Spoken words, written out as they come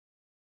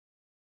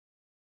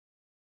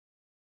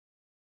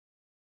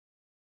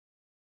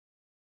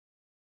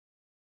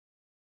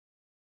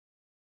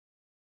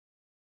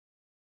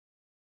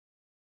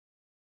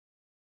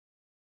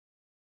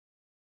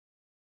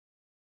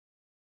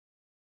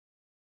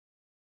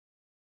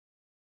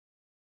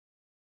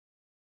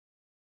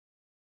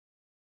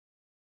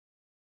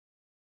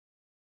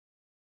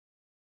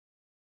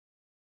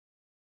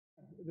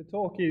the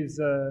talk is,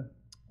 I'm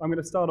going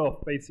to start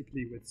off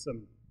basically with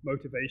some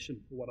motivation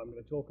for what I'm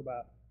going to talk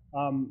about,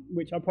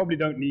 which I probably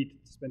don't need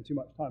to spend too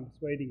much time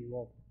persuading you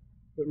of.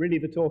 But really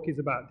the talk is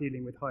about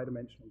dealing with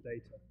high-dimensional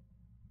data.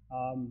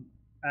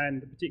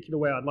 And the particular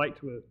way I'd like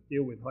to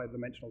deal with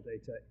high-dimensional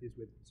data is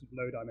with sort of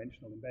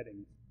low-dimensional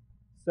embeddings.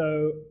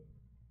 So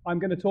I'm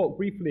going to talk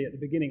briefly at the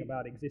beginning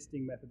about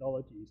existing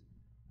methodologies,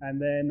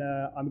 and then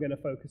I'm going to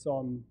focus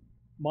on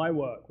my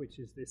work, which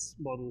is this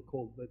model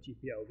called the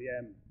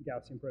GP-LVM,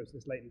 Gaussian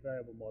Process Latent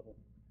Variable Model.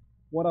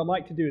 What I'd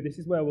like to do, this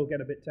is where we'll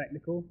get a bit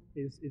technical,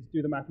 is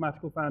do the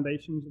mathematical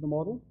foundations of the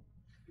model.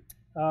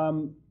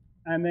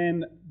 And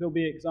then there'll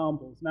be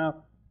examples.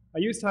 Now, I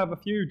used to have a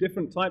few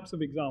different types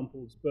of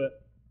examples,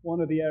 but one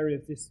of the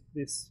areas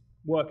this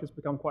work has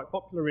become quite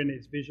popular in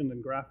is vision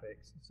and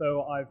graphics.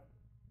 So I've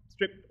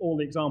stripped all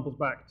the examples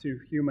back to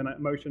human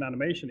motion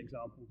animation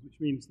examples, which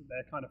means that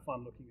they're kind of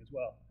fun looking as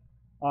well.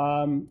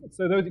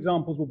 So those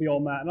examples will be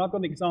on that, and I've got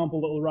an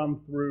example that will run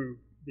through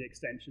the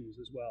extensions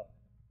as well.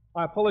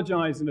 I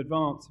apologize in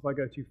advance if I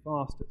go too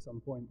fast at some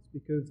points,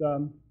 because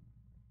I'm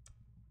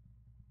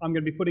going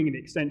to be putting the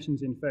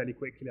extensions in fairly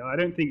quickly. I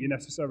don't think you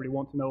necessarily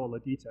want to know all the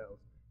details,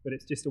 but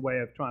it's just a way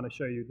of trying to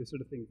show you the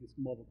sort of things this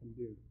model can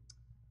do.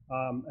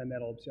 And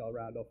then obviously I'll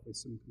round off with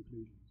some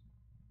conclusions.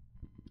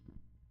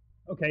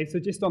 Okay, so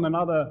just on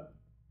another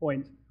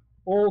point,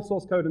 all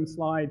source code and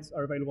slides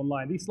are available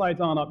online. These slides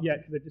aren't up yet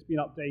because they've just been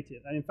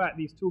updated. And in fact,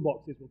 these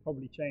toolboxes will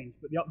probably change,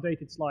 but the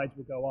updated slides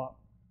will go up.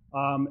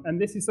 And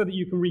this is so that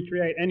you can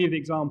recreate any of the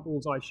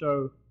examples I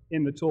show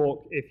in the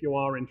talk if you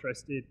are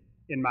interested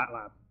in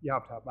MATLAB. You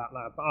have to have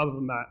MATLAB, but other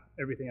than that,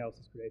 everything else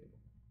is creatable.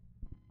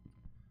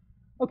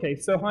 Okay,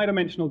 so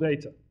high-dimensional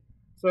data.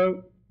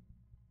 So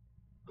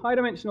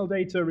high-dimensional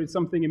data is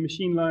something in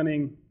machine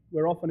learning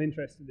we're often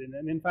interested in.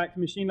 And in fact,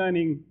 in machine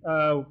learning,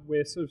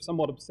 we're sort of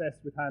somewhat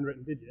obsessed with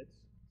handwritten digits.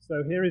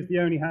 So here is the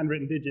only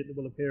handwritten digit that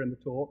will appear in the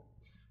talk.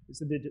 It's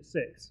the digit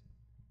 6.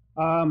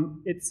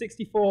 It's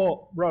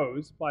 64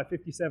 rows by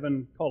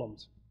 57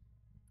 columns.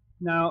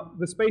 Now,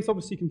 the space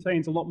obviously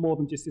contains a lot more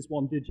than just this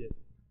one digit.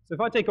 So if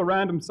I take a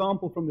random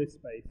sample from this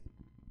space,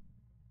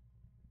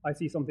 I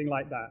see something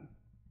like that.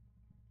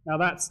 Now,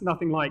 that's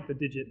nothing like the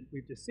digit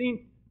we've just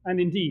seen. And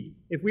indeed,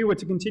 if we were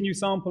to continue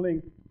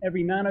sampling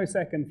every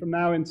nanosecond from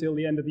now until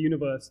the end of the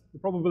universe, the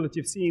probability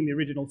of seeing the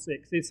original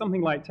 6 is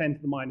something like 10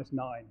 to the minus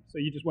 9. So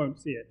you just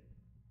won't see it.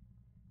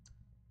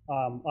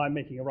 I'm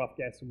making a rough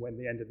guess of when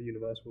the end of the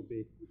universe will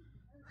be.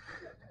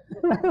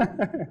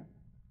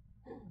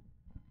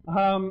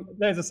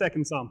 There's a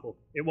second sample.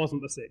 It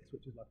wasn't the 6,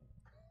 which is lucky.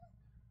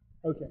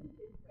 Okay.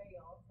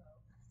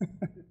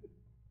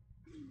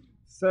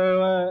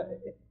 So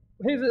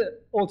here's an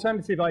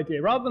alternative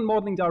idea. Rather than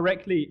modeling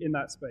directly in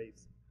that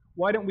space,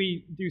 why don't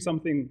we do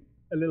something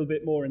a little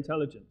bit more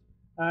intelligent?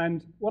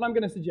 And what I'm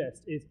going to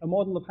suggest is a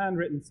model of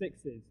handwritten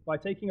 6s by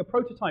taking a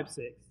prototype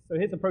 6. So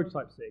here's a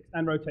prototype 6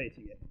 and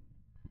rotating it.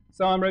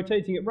 So I'm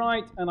rotating it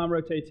right and I'm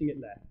rotating it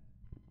left.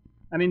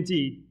 And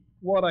indeed,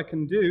 what I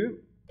can do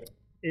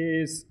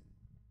is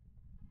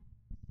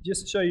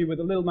just show you with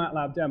a little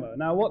MATLAB demo.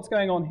 Now what's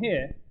going on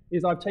here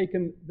is I've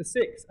taken the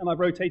 6 and I've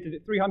rotated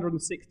it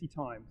 360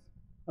 times.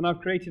 And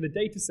I've created a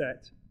data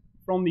set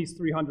from these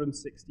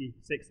 360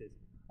 6s.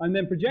 I'm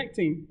then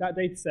projecting that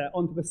data set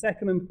onto the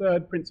second and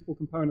third principal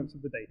components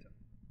of the data.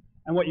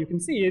 And what you can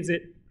see is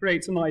it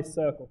creates a nice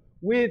circle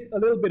with a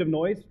little bit of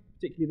noise,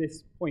 particularly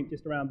this point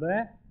just around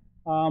there,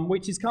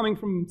 which is coming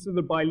from sort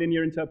of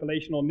bilinear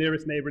interpolation or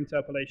nearest neighbor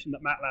interpolation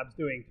that MATLAB's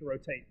doing to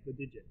rotate the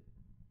digit.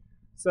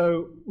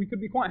 So we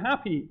could be quite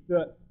happy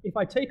that if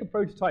I take a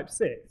prototype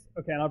 6,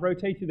 okay, and I've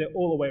rotated it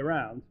all the way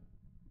around,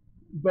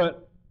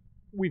 but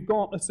we've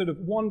got a sort of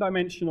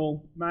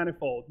one-dimensional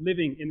manifold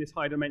living in this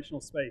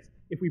high-dimensional space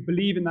if we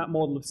believe in that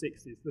model of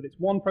 6s, that it's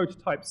one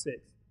prototype 6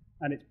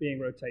 and it's being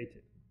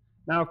rotated.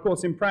 Now, of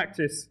course, in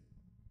practice,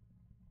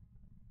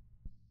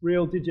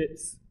 real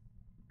digits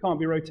can't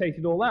be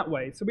rotated all that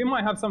way. So we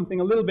might have something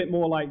a little bit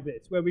more like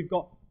this, where we've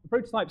got the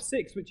prototype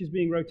 6, which is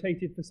being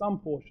rotated for some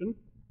portion,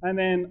 and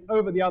then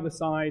over the other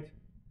side,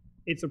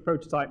 it's a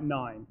prototype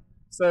 9.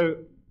 So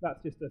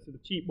that's just a sort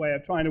of cheap way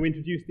of trying to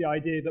introduce the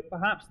idea that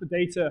perhaps the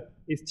data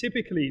is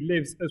typically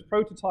lives as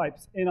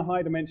prototypes in a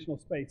high-dimensional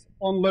space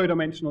on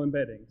low-dimensional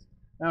embeddings.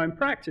 Now, in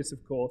practice,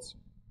 of course,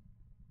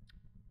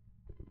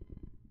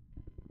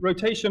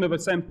 rotation of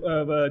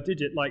a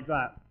digit like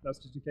that, that's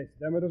just in case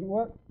the demo doesn't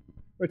work,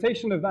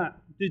 rotation of that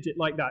digit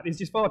like that is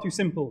just far too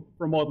simple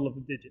for a model of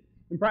the digit.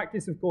 In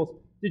practice, of course,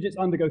 digits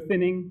undergo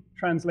thinning,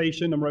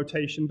 translation, and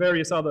rotation,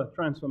 various other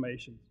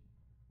transformations.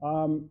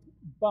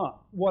 But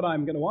what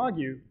I'm going to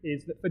argue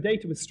is that for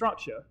data with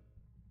structure,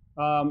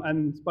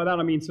 and by that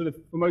I mean sort of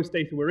for most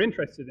data we're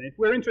interested in, if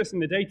we're interested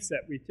in the data set,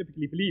 we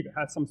typically believe it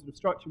has some sort of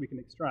structure we can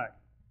extract.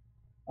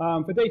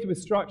 For data with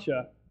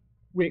structure,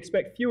 we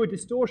expect fewer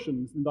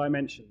distortions than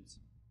dimensions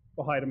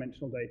for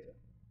high-dimensional data.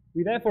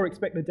 We therefore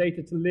expect the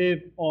data to live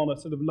on a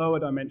sort of lower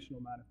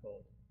dimensional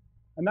manifold.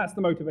 And that's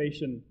the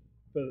motivation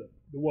for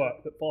the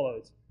work that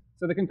follows.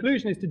 So the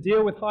conclusion is to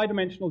deal with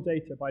high-dimensional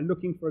data by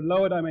looking for a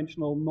lower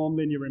dimensional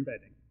nonlinear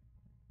embedding.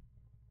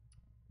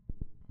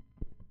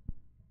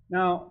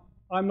 Now,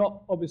 I'm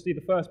not obviously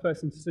the first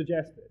person to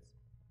suggest this.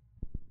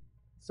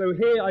 So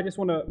here I just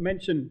want to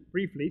mention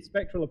briefly,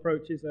 spectral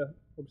approaches are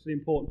obviously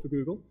important for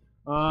Google.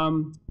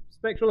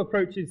 Spectral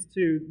approaches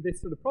to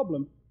this sort of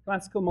problem,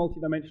 classical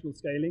multidimensional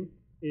scaling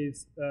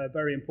is a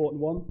very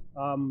important one.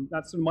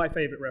 That's sort of my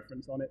favorite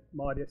reference on it,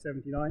 Mardia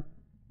 79.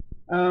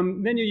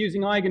 Then you're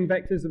using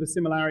eigenvectors of a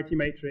similarity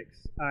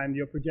matrix, and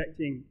you're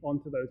projecting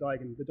onto those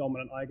the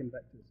dominant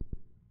eigenvectors.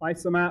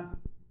 Isomap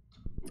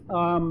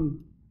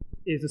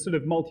is a sort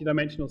of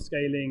multidimensional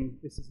scaling.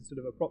 This is a sort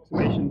of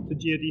approximation to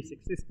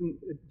geodesic distance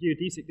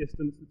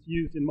that's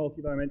used in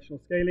multidimensional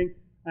scaling,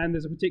 and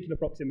there's a particular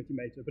proximity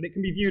measure, but it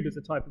can be viewed as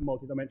a type of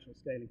multidimensional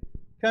scaling.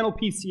 Kernel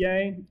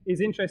PCA is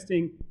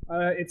interesting.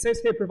 It says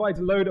here provides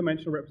a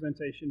low-dimensional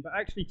representation, but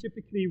actually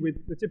typically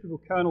with the typical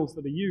kernels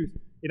that are used,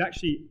 it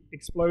actually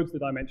explodes the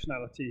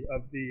dimensionality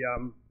of the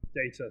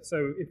data.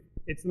 So if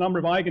it's the number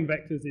of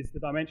eigenvectors is the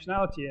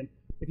dimensionality, and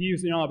if you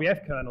use an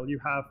RBF kernel, you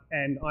have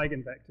n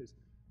eigenvectors.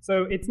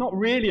 So it's not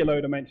really a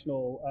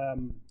low-dimensional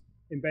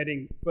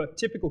embedding for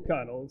typical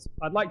kernels.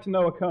 I'd like to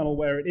know a kernel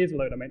where it is a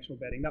low-dimensional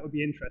embedding. That would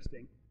be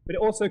interesting. But it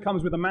also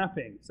comes with a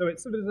mapping. So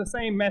it's sort of the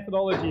same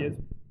methodology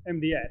as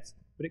MDS,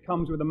 but it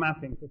comes with a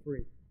mapping for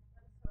free.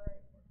 I'm sorry,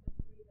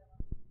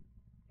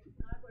 it's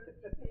not what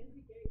it's fancy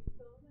gate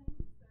building.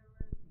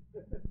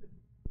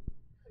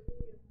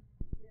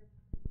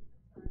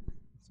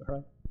 It's all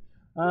right.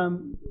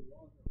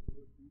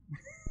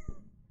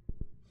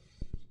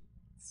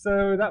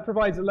 So that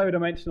provides a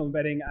low-dimensional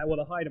embedding, well,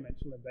 a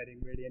high-dimensional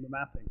embedding, really, in the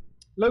mapping.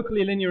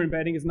 Locally linear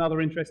embedding is another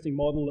interesting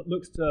model that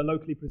looks to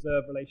locally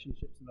preserve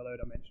relationships in the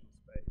low-dimensional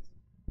space.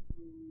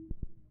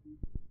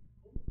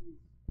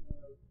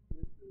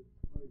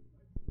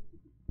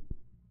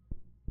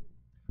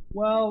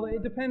 Well,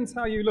 it depends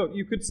how you look.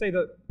 You could say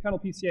that kernel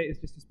PCA is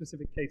just a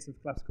specific case of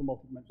classical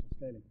multidimensional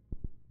scaling.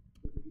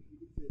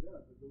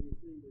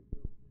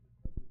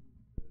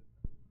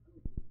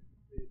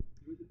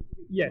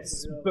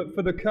 Yes, but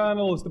for the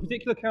kernels, the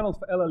particular kernels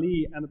for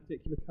LLE and the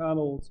particular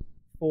kernels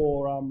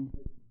for, oh,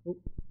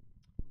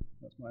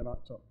 that's my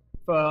laptop.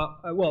 For,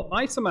 well,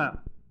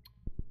 isomap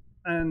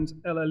and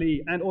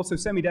LLE, and also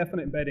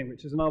semi-definite embedding,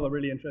 which is another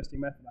really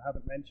interesting method I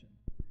haven't mentioned.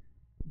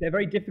 They're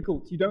very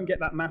difficult. You don't get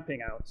that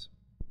mapping out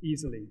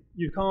easily.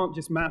 You can't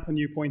just map a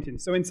new point in.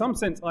 So in some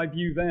sense, I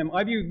view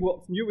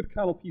what's new with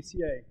kernel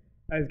PCA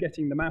as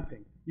getting the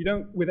mapping. You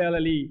don't, with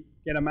LLE,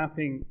 get a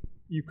mapping.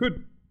 You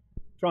could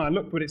try and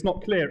look, but it's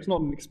not clear. It's not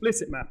an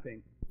explicit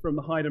mapping from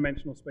the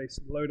high-dimensional space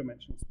to the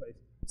low-dimensional space.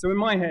 So in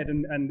my head,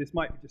 and this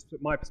might be just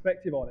my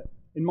perspective on it,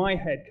 in my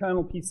head,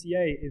 kernel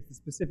PCA is the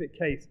specific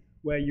case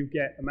where you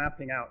get a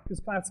mapping out,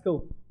 because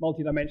classical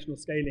multidimensional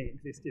scaling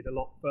existed a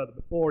lot further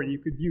before, and you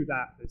could view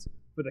that as,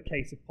 for the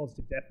case of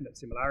positive definite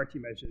similarity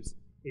measures,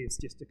 is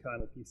just a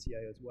kernel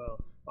PCA as well.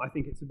 But I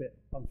think it's a bit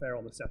unfair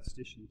on the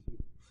statisticians.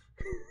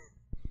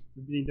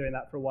 We've been doing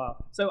that for a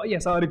while. So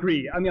yes, I would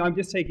agree. I mean, I'm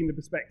just taking the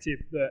perspective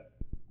that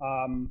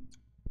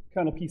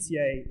kernel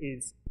PCA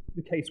is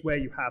the case where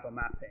you have a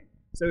mapping.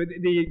 So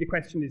the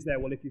question is there,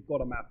 well, if you've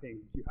got a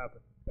mapping, do you have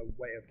a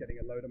way of getting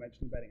a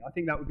low-dimensional embedding? I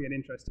think that would be an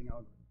interesting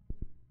argument.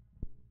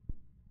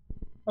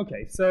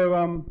 Okay,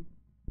 so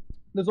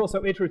there's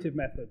also iterative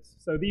methods.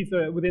 So these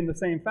are within the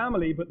same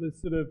family, but there's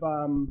sort of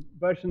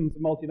versions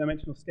of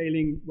multidimensional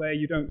scaling where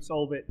you don't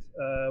solve it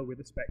with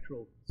a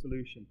spectral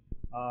solution.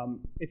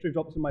 Iterative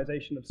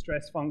optimization of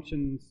stress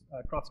functions,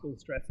 Kruskal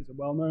stress is a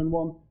well-known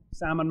one.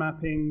 Salmon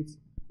mappings,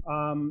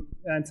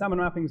 and salmon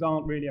mappings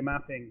aren't really a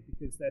mapping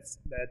because they're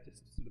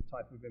just a sort of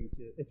type of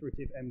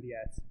iterative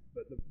MDS,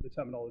 but the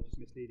terminology is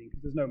misleading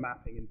because there's no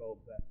mapping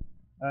involved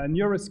there.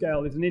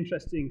 Neuroscale is an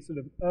interesting sort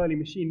of early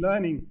machine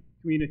learning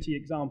community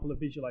example of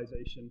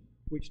visualization,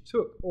 which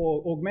took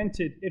or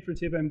augmented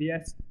iterative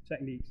MDS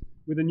techniques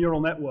with a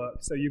neural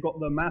network. So you got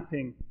the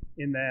mapping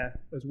in there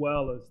as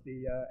well as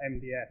the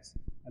MDS,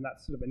 and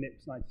that's sort of a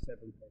NIPS 97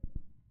 paper.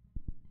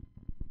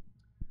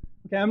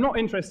 Okay, I'm not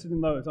interested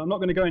in those. I'm not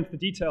going to go into the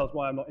details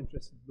why I'm not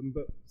interested in them,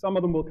 but some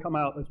of them will come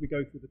out as we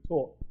go through the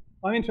talk.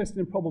 I'm interested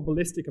in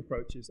probabilistic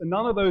approaches, and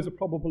none of those are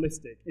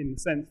probabilistic in the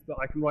sense that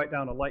I can write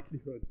down a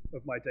likelihood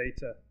of my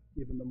data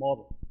given the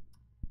model.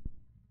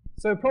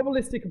 So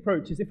probabilistic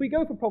approaches, if we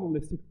go for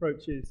probabilistic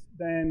approaches,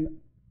 then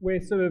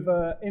we're sort of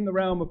in the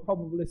realm of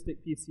probabilistic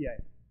PCA.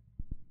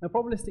 Now,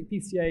 probabilistic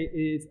PCA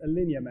is a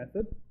linear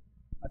method,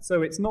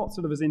 so it's not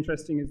sort of as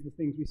interesting as the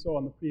things we saw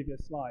on the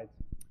previous slides.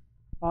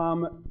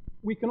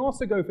 We can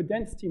also go for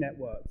density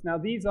networks. Now,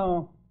 these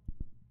are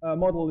a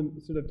model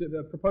sort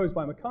of proposed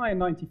by Mackay in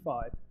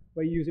 '95,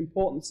 where you use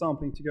importance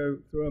sampling to go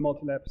through a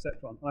multi-layer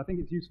perceptron. And I think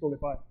it's useful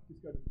if I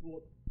just go to the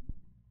board.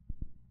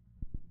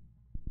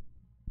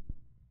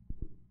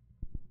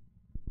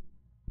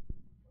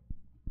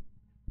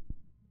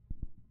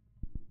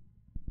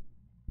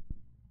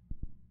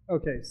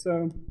 Okay,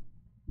 so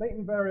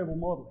latent variable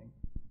modeling.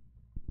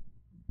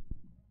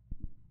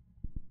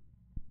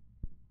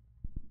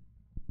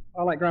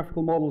 I like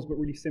graphical models, but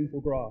really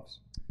simple graphs.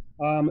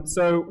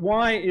 So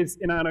y is,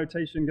 in our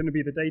notation, going to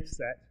be the data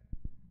set,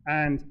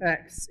 and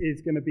x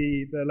is going to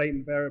be the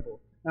latent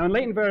variable. Now, in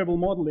latent variable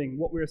modeling,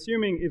 what we're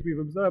assuming is we've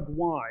observed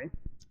y,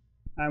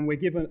 and we're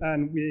given,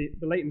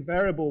 the latent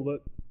variable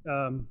that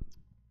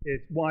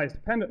y is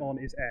dependent on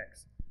is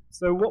x.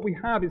 So what we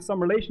have is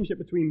some relationship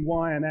between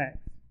y and x.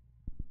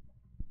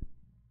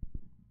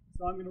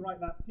 So I'm going to write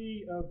that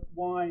p of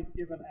y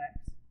given x,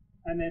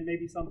 and then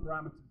maybe some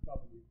parameters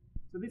w.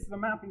 So this is a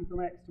mapping from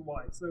x to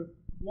y. So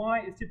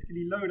y is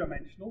typically low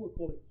dimensional, we'll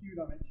call it q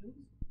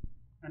dimensions,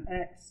 and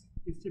x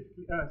is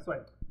typically,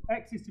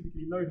 x is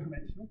typically low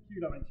dimensional, q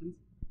dimensions,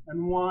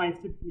 and y is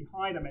typically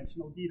high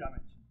dimensional, d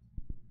dimensions.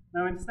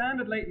 Now in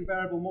standard latent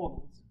variable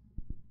models,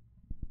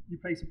 you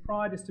place a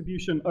prior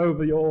distribution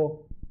over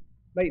your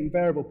latent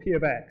variable p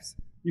of x.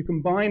 You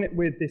combine it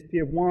with this p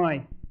of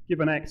y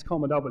given x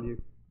comma w,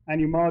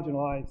 and you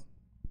marginalize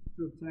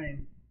to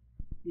obtain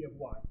p of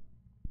y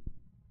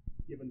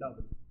given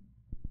w.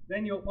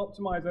 Then you'll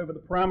optimize over the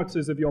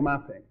parameters of your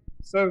mapping.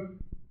 So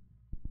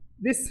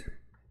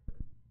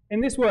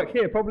in this work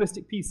here,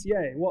 probabilistic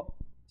PCA, what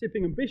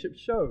Tipping and Bishop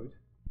showed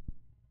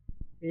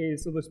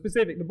is, so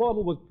the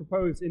model was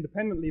proposed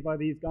independently by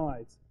these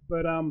guys,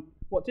 but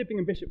what Tipping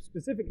and Bishop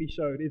specifically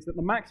showed is that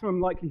the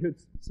maximum likelihood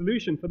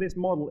solution for this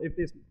model, if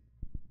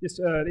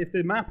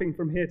the mapping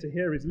from here to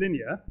here is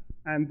linear,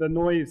 and the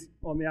noise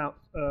on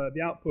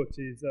the output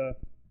is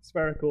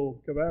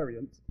spherical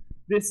covariance,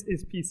 this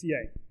is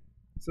PCA.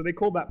 So they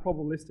call that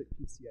probabilistic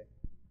PCA.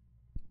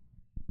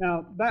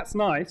 Now, that's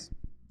nice,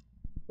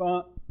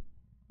 but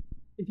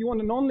if you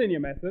want a nonlinear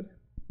method,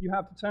 you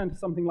have to turn to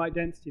something like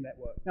density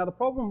network. Now, the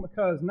problem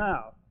occurs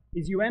now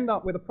is you end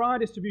up with a prior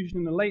distribution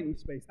in the latent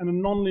space and a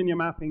nonlinear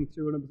mapping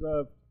to an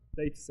observed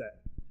data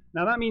set.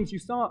 Now, that means you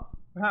start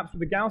perhaps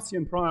with a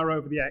Gaussian prior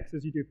over the x,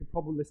 as you do for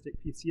probabilistic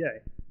PCA.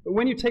 But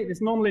when you take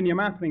this nonlinear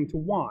mapping to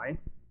y,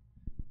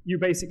 you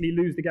basically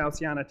lose the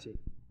Gaussianity,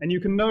 and you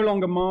can no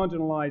longer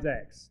marginalize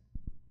x.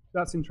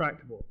 That's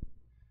intractable.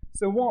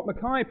 So what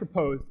Mackay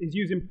proposed is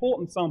use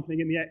importance sampling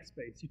in the x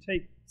space. You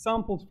take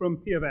samples from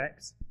p of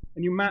x,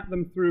 and you map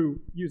them through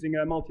using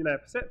a multi-layer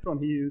perceptron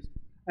he used,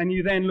 and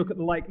you then look at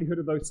the likelihood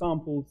of those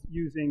samples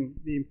using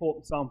the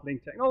importance sampling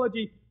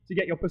technology to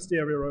get your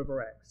posterior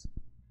over x.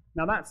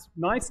 Now that's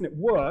nice and it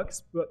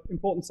works, but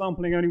importance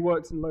sampling only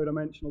works in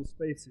low-dimensional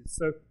spaces.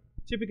 So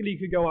typically you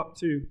could go up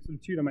to sort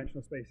of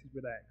two-dimensional spaces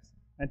with x.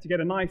 And to get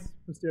a nice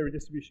posterior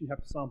distribution, you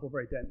have to sample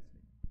very densely.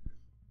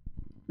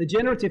 The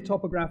generative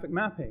topographic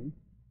mapping,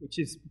 which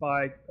is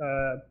by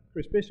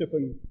Chris Bishop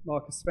and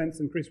Marcus Spence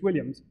and Chris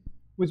Williams,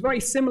 was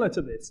very similar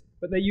to this,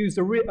 but they used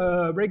a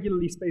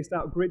regularly spaced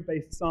out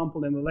grid-based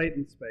sample in the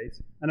latent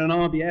space and an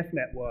RBF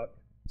network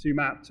to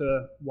map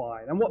to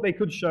y. And what they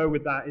could show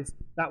with that is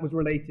that was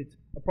related to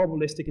a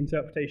probabilistic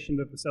interpretation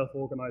of the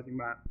self-organizing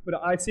map. But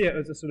I see it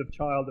as a sort of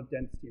child of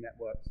density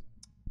networks.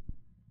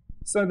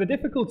 So the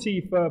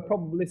difficulty for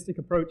probabilistic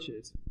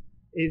approaches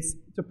is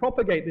to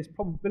propagate this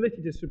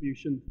probability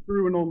distribution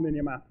through a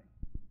nonlinear mapping,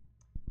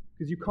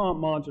 because you can't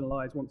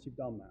marginalize once you've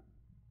done that.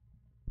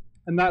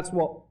 And that's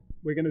what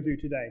we're going to do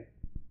today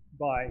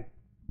by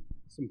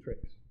some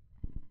tricks.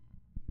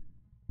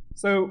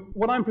 So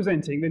what I'm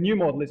presenting, the new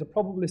model, is a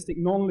probabilistic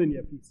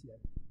nonlinear PCA.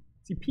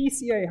 See,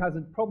 PCA has a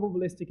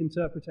probabilistic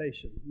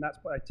interpretation, and that's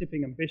by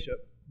Tipping and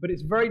Bishop, but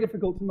it's very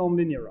difficult to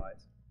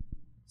nonlinearize.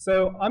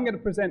 So I'm going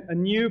to present a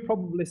new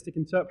probabilistic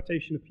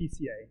interpretation of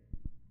PCA,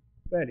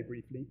 fairly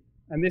briefly,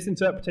 and this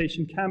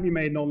interpretation can be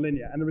made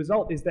nonlinear, and the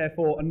result is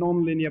therefore a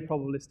nonlinear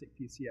probabilistic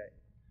PCA.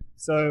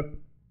 So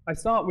I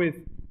start with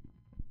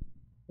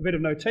a bit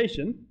of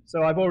notation.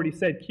 So I've already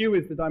said Q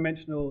is the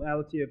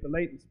dimensionality of the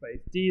latent space,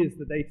 D is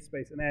the data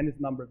space, and N is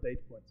the number of data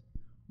points.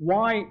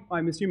 Y,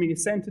 I'm assuming,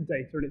 is centered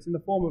data, and it's in the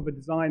form of a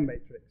design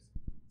matrix.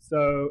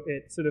 So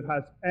it sort of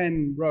has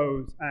N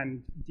rows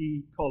and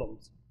D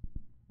columns.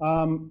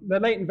 The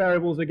latent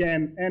variables,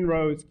 again, N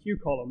rows, Q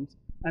columns,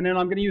 and then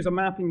I'm going to use a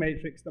mapping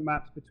matrix that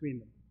maps between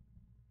them.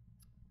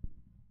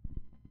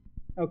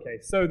 Okay,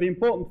 so the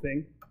important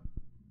thing,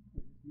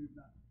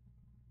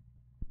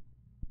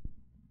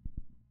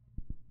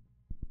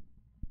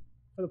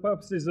 for the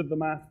purposes of the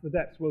math, the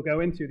depths we'll go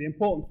into, the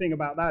important thing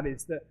about that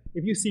is that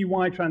if you see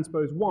Y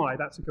transpose Y,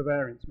 that's a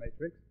covariance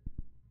matrix.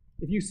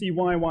 If you see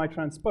Y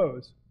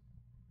transpose,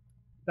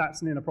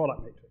 that's an inner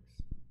product matrix.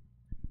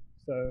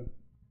 So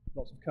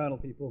lots of kernel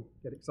people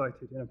get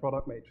excited inner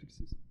product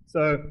matrices.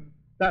 So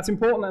that's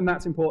important, and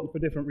that's important for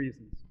different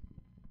reasons.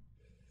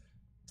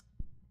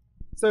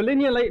 So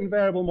linear latent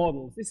variable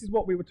models, this is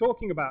what we were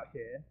talking about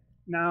here.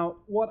 Now,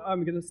 what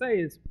I'm going to say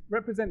is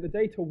represent the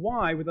data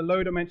Y with a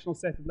low-dimensional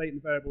set of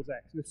latent variables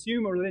X, and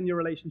assume a linear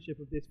relationship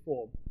of this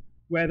form,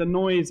 where the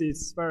noise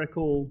is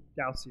spherical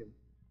Gaussian.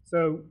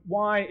 So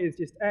Y is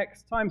just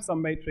X times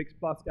some matrix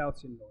plus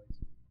Gaussian noise.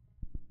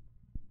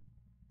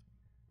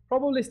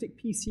 Probabilistic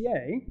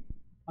PCA,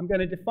 I'm going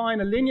to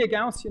define a linear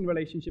Gaussian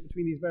relationship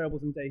between these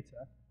variables and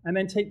data, and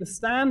then take the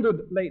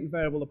standard latent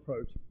variable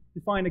approach,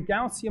 define a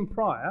Gaussian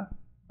prior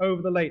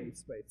over the latent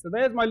space. So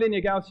there's my linear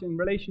Gaussian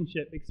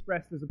relationship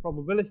expressed as a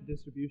probability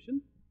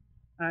distribution,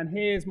 and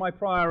here's my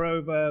prior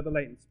over the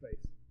latent space.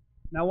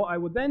 Now what I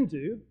would then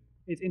do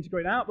is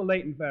integrate out the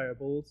latent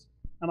variables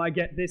and I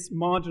get this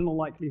marginal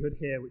likelihood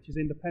here, which is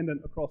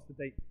independent across the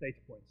data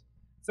points.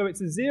 So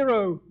it's a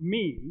zero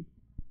mean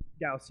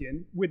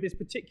Gaussian with this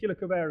particular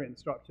covariance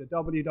structure,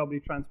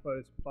 WW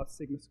transpose plus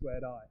sigma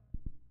squared I.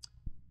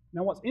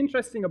 Now what's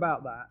interesting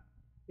about that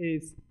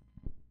is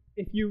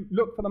if you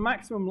look for the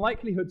maximum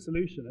likelihood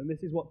solution, and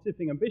this is what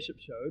Tipping and Bishop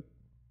showed,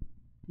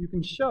 you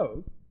can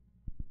show,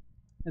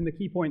 and the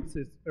key points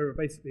are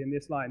basically in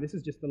this line, this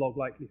is just the log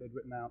likelihood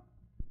written out.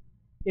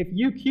 If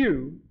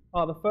UQ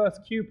are the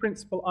first Q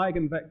principal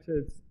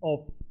eigenvectors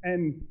of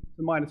n to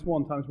the minus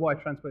 1 times y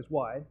transpose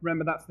y,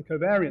 remember that's the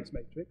covariance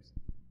matrix,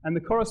 and the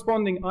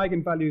corresponding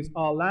eigenvalues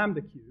are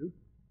lambda Q,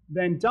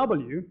 then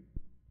W,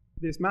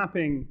 this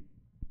mapping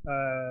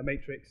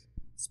matrix,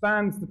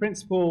 spans the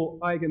principal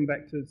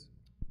eigenvectors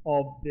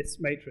of this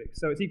matrix.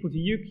 So it's equal to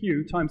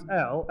UQ times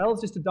L. L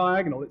is just a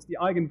diagonal. It's the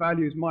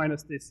eigenvalues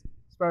minus this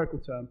spherical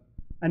term.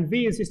 And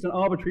V is just an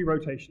arbitrary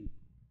rotation.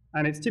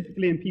 And it's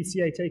typically in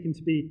PCA taken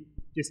to be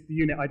just the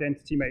unit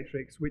identity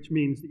matrix, which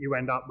means that you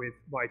end up with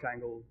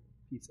right-angled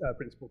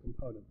principal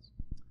components.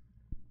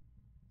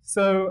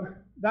 So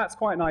that's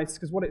quite nice,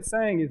 because what it's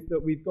saying is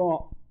that we've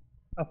got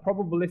a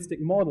probabilistic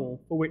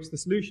model for which the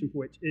solution for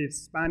which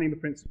is spanning the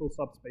principal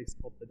subspace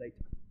of the data.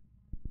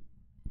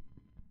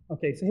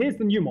 Okay, so here's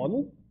the new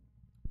model.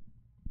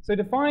 So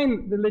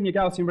define the linear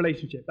Gaussian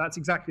relationship. That's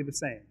exactly the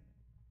same.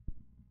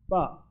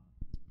 But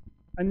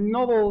a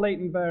novel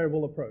latent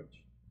variable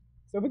approach.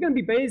 So if we're going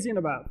to be Bayesian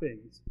about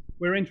things,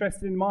 we're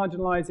interested in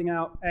marginalizing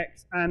out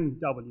x and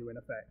w in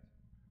effect.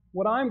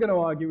 What I'm going to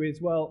argue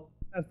is, well,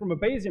 as from a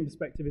Bayesian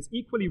perspective, it's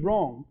equally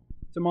wrong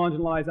to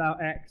marginalize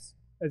out x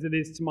as it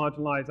is to not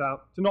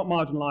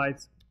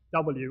marginalize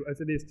w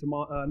as it is to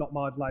not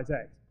marginalize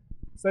x.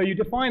 So you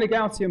define a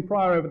Gaussian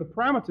prior over the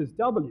parameters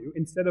w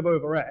instead of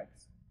over x,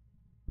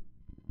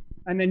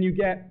 and then you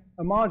get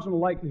a marginal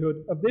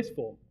likelihood of this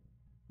form,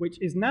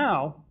 which is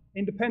now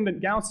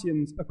independent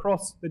Gaussians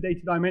across the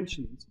data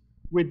dimensions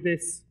with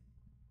this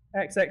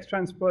XX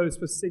transpose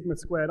for sigma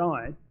squared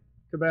I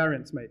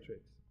covariance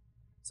matrix.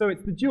 So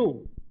it's the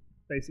dual,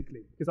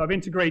 basically, because I've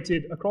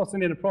integrated across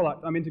an inner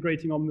product, I'm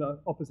integrating on the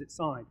opposite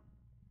side.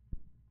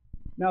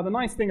 Now the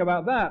nice thing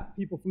about that,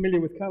 people familiar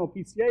with kernel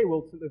PCA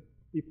will sort of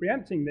be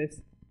preempting this,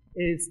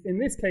 is in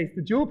this case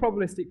the dual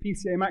probabilistic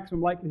PCA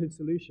maximum likelihood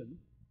solution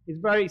is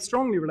very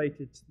strongly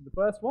related to the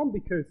first one,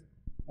 because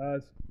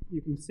as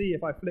you can see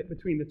if I flip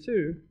between the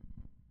two,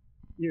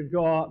 you've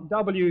got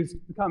W's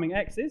becoming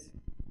X's,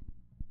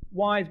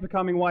 Y's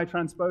becoming Y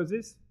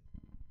transposes,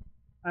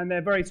 and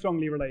they're very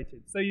strongly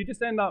related. So you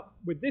just end up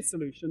with this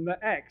solution,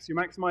 that X, you're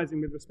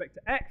maximizing with respect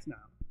to X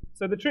now.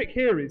 So the trick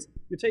here is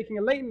you're taking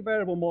a latent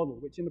variable model,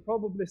 which in the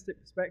probabilistic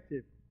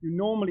perspective, you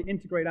normally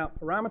integrate out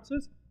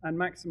parameters and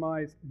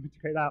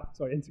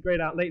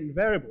integrate out latent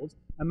variables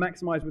and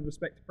maximize with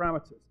respect to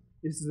parameters.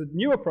 This is a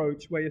new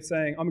approach where you're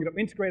saying, I'm going to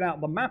integrate out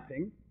the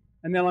mapping,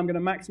 and then I'm going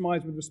to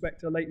maximize with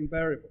respect to latent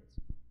variables.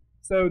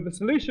 So the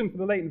solution for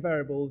the latent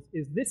variables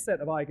is this set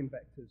of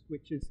eigenvectors,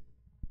 which is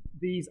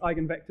these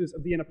eigenvectors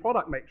of the inner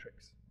product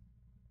matrix.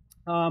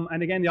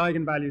 And again, the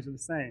eigenvalues are the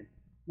same.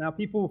 Now,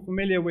 people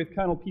familiar with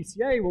kernel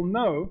PCA will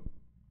know,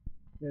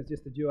 there's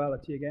just a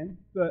duality again,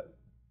 but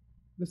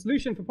the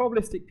solution for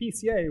probabilistic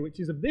PCA, which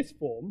is of this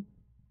form,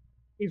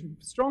 is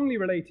strongly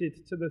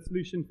related to the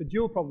solution for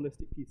dual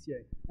probabilistic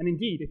PCA. And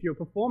indeed, if you're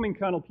performing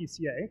kernel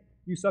PCA,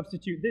 you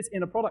substitute this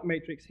inner product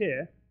matrix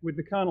here with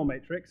the kernel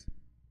matrix,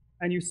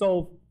 and you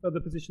solve for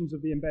the positions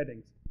of the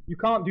embeddings. You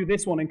can't do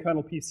this one in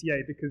kernel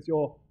PCA because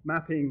you're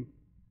mapping,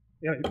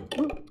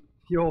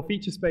 your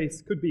feature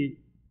space could be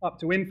up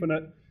to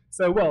infinite.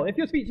 So, well, if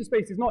your feature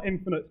space is not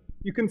infinite,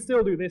 you can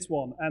still do this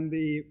one. And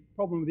the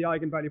problem with the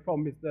eigenvalue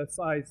problem is the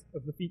size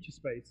of the feature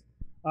space.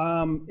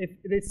 If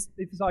this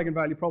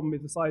eigenvalue problem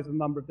is the size of the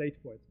number of data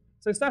points.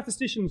 So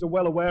statisticians are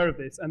well aware of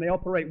this, and they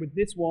operate with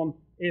this one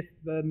if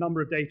the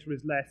number of data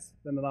is less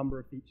than the number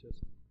of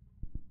features.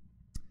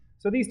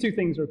 So these two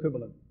things are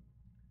equivalent.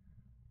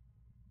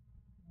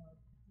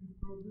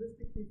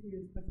 Probabilistic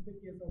PCA is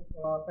specific case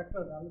of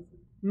factor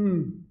analysis.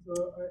 So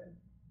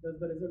does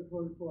the result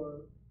hold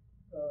for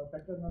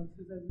factor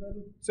analysis as well?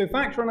 So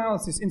factor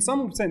analysis, in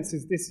some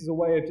senses, this is a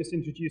way of just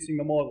introducing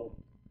the model.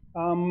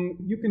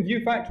 You can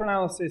view factor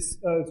analysis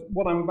as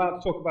what I'm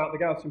about to talk about, the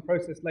Gaussian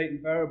process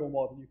latent variable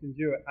model. You can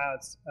view it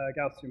as a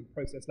Gaussian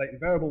process latent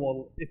variable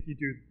model if you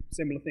do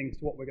similar things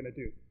to what we're going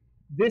to do.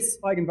 This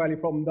eigenvalue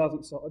problem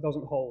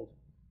doesn't hold.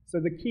 So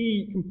the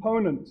key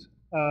component,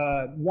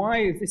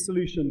 why is this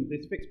solution,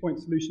 this fixed point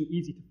solution,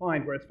 easy to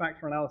find, whereas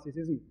factor analysis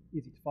isn't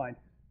easy to find?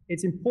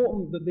 It's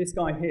important that this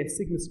guy here,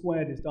 sigma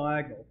squared, is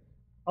diagonal.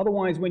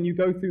 Otherwise, when you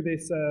go through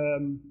this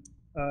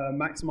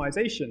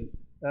maximization,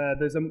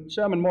 there's a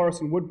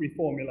Sherman-Morrison-Woodbury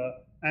formula,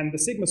 and the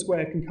sigma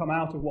squared can come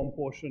out of one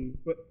portion,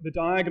 but the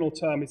diagonal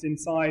term is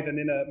inside an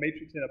inner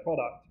matrix inner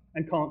product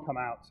and can't come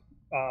out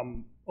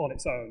on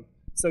its own.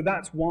 So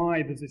that's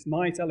why there's this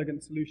nice,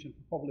 elegant solution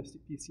for probabilistic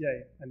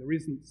PCA, and there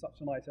isn't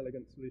such a nice,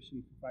 elegant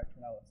solution for factor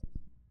analysis.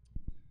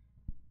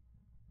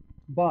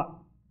 But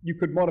you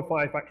could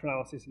modify factor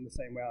analysis in the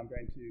same way I'm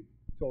going to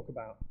talk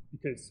about,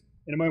 because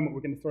in a moment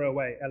we're going to throw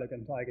away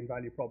elegant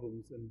eigenvalue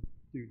problems and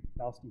do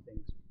nasty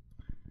things.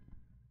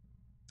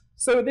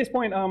 So at this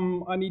point,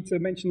 I need to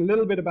mention a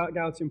little bit about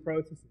Gaussian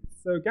processes.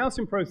 So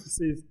Gaussian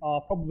processes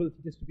are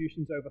probability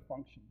distributions over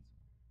functions.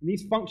 And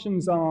these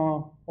functions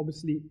are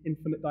obviously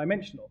infinite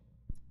dimensional.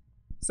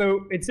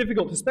 So it's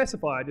difficult to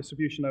specify a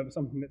distribution over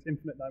something that's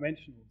infinite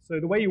dimensional. So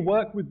the way you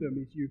work with them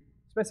is you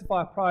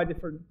specify a prior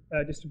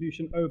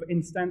distribution over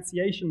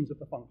instantiations of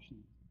the function,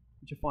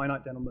 which are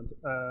finite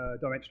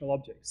dimensional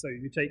objects. So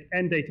you take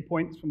n data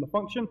points from the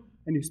function,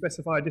 and you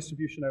specify a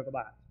distribution over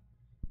that.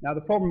 Now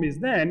the problem is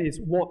then, is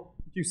what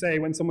do you say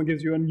when someone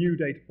gives you a new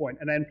data point,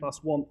 an n plus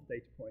 1th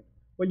data point?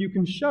 Well, you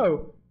can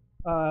show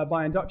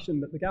by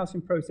induction that the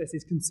Gaussian process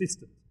is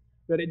consistent,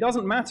 that it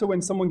doesn't matter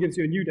when someone gives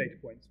you a new data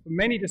point. For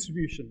many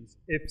distributions,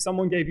 if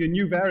someone gave you a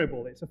new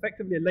variable, it's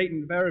effectively a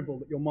latent variable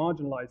that you're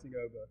marginalizing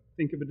over.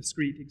 Think of a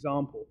discrete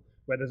example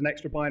where there's an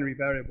extra binary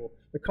variable.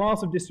 The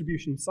class of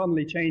distribution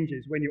suddenly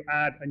changes when you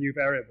add a new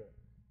variable.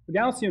 For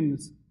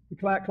Gaussians, the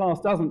class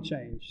doesn't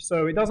change.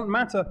 So it doesn't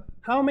matter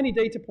how many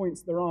data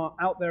points there are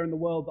out there in the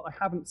world that I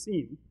haven't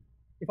seen.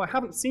 If I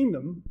haven't seen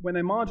them, when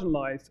they're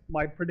marginalized,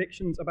 my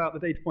predictions about the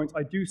data points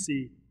I do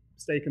see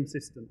stay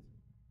consistent.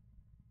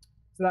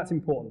 So that's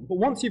important. But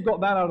once you've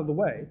got that out of the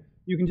way,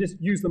 you can just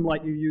use them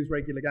like you use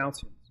regular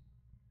Gaussians.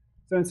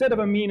 So instead of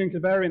a mean and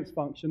covariance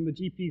function, the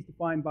GP is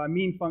defined by a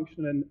mean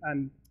function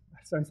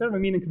so instead of a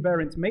mean and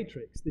covariance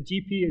matrix, the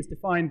GP is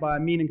defined by a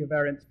mean and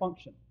covariance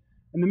function.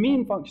 And the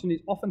mean function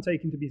is often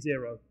taken to be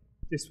 0,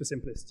 just for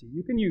simplicity.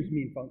 You can use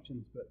mean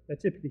functions, but they're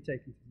typically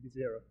taken to be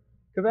 0.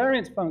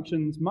 Covariance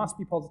functions must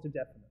be positive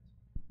definite.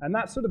 And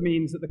that sort of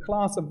means that the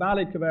class of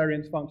valid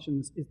covariance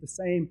functions is the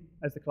same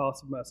as the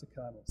class of Mercer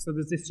kernels. So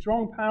there's this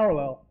strong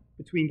parallel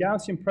between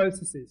Gaussian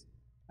processes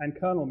and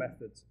kernel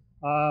methods.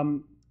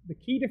 The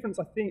key difference,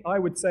 I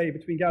would say,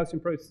 between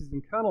Gaussian processes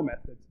and kernel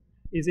methods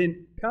is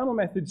in kernel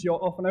methods,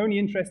 you're often only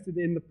interested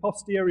in the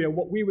posterior,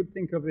 what we would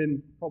think of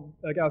in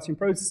Gaussian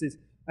processes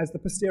as the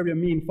posterior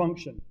mean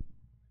function.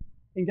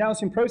 In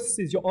Gaussian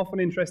processes, you're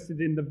often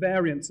interested in the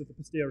variance of the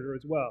posterior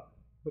as well.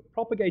 But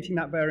propagating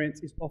that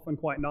variance is often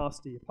quite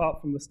nasty, apart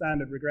from the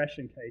standard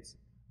regression case.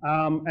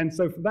 And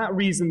so for that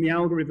reason, the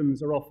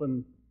algorithms are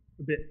often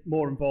a bit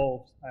more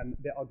involved and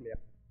a bit uglier.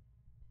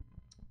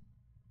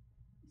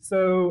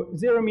 So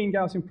zero mean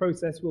Gaussian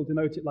process will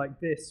denote it like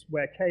this,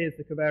 where K is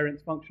the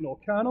covariance function or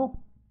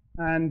kernel,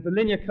 and the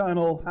linear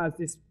kernel has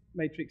this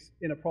matrix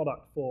in a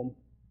product form,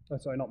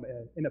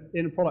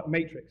 in a product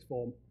matrix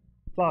form,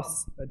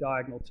 plus a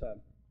diagonal term.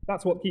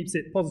 That's what keeps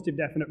it positive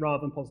definite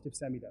rather than positive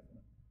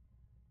semi-definite.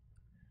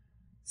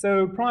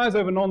 So priors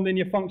over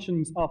nonlinear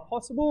functions are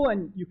possible,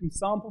 and you can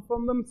sample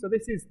from them. So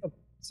this is a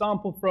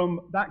sample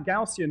from that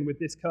Gaussian with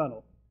this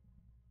kernel,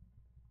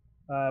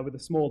 with a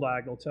small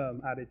diagonal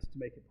term added to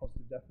make it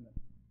positive definite.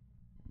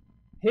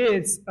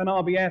 Here's an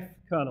RBF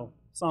kernel,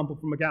 sample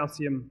from a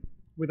Gaussian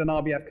with an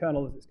RBF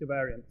kernel as its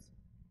covariance,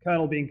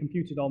 kernel being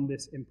computed on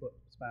this input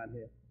span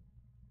here.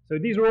 So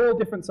these are all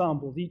different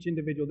samples, each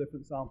individual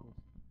different samples.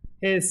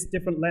 Here's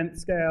different length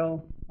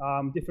scale,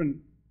 different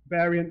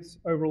variance,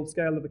 overall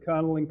scale of the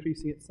kernel,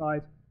 increasing its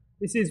size.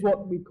 This is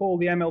what we call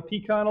the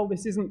MLP kernel.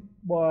 This isn't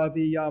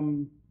the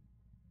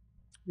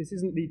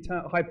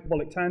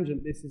hyperbolic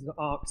tangent. This is an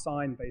arc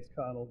sine based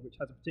kernel, which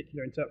has a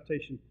particular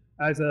interpretation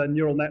as a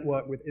neural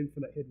network with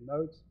infinite hidden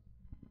nodes.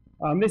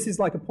 This is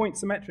like a point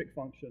symmetric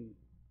function,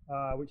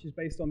 which is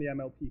based on the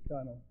MLP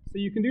kernel. So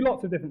you can do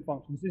lots of different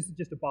functions. This is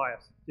just a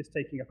bias, just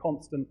taking a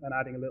constant and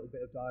adding a little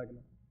bit of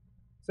diagonal.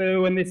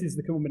 So, and this is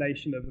the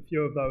combination of a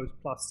few of those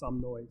plus some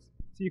noise.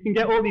 So you can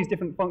get all these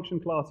different function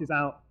classes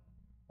out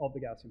of the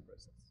Gaussian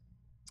process.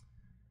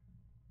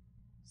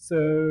 So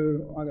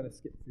I'm going to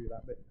skip through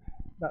that bit.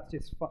 That's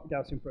just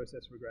Gaussian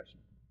process regression.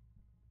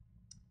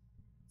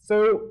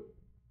 So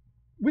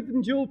with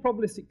the dual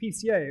probabilistic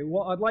PCA,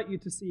 what I'd like you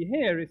to see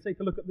here is take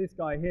a look at this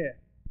guy here.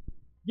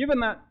 Given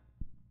that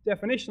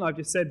definition I've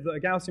just said that a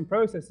Gaussian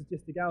process is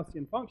just a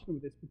Gaussian function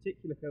with this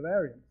particular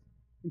covariance,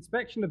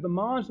 inspection of the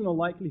marginal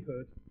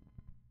likelihood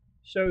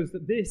shows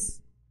that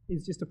this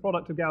is just a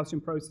product of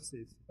Gaussian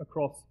processes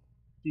across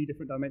d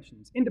different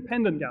dimensions,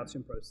 independent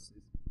Gaussian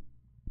processes.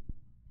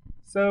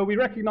 So we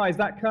recognize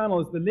that kernel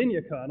as the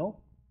linear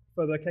kernel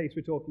for the case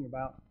we're talking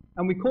about,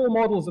 and we call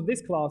models of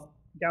this class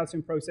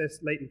Gaussian process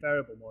latent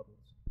variable models.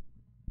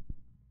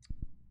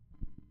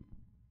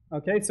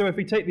 Okay, so if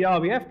we take the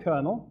RBF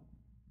kernel,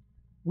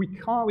 we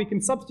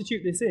can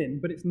substitute this in,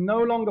 but it's no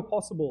longer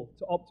possible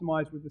to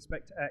optimize with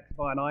respect to x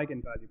by an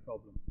eigenvalue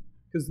problem.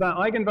 Because that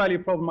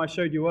eigenvalue problem I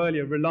showed you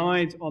earlier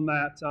relied on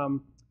that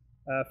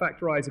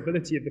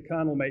factorizability of the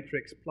kernel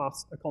matrix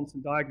plus a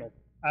constant diagonal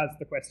as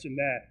the question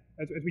there.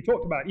 As we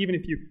talked about, even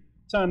if you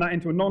turn that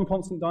into a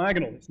non-constant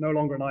diagonal, it's no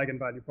longer an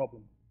eigenvalue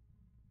problem.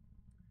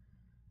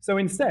 So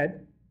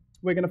instead,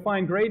 we're going to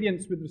find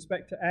gradients with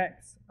respect to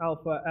x,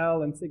 alpha,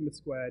 L, and sigma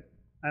squared,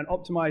 and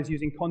optimize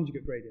using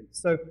conjugate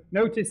gradients. So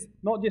notice,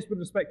 not just with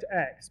respect to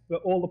x,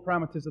 but all the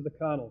parameters of the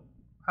kernel.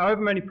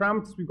 However many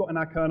parameters we've got in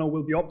our kernel,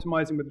 we'll be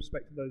optimizing with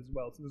respect to those as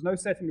well. So there's no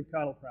setting of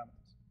kernel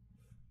parameters.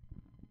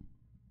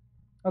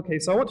 Okay,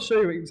 so I want to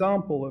show you an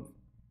example of,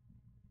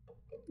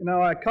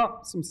 now I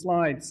cut some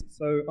slides,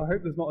 so I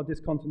hope there's not a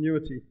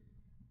discontinuity,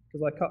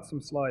 because I cut some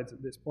slides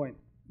at this point,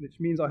 which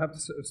means I have to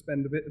sort of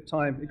spend a bit of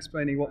time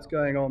explaining what's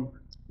going on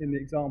in the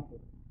example.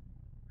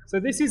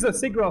 So this is a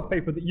SIGGRAPH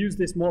paper that used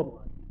this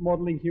model,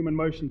 modeling human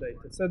motion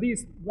data. So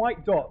these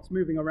white dots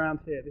moving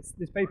around here,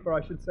 this paper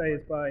I should say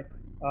is by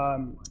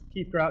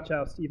Keith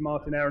Grouchow, Steve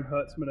Martin, Aaron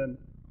Hertzman,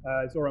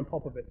 and Zoran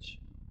Popovic.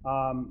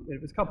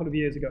 It was a couple of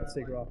years ago at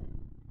SIGGRAPH.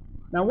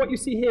 Now what you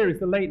see here is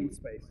the latent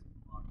space.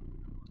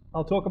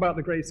 I'll talk about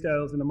the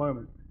grayscales in a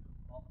moment.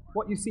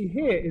 What you see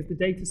here is the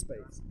data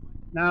space.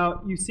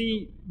 Now you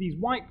see these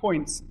white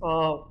points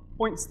are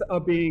points that are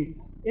being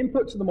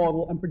input to the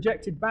model and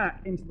projected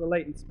back into the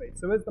latent space.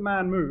 So as the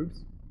man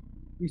moves,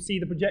 you see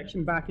the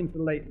projection back into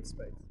the latent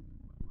space.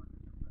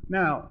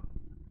 Now,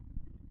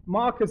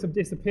 markers have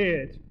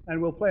disappeared,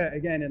 and we'll play it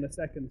again in a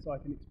second so I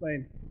can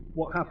explain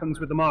what happens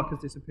with the markers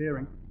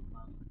disappearing.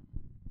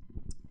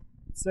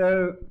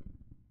 So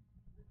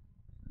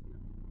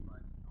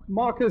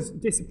markers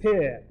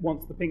disappear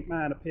once the pink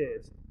man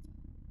appears.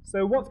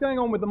 So what's going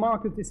on with the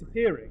markers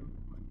disappearing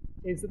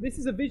is that this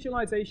is a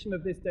visualization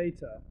of this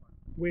data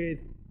with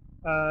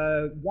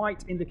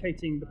white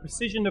indicating the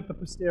precision of the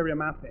posterior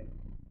mapping.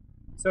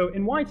 So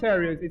in white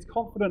areas, it's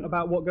confident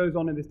about what goes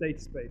on in this data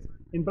space.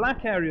 In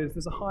black areas,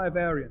 there's a higher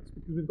variance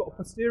because we've got a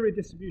posterior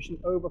distribution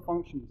over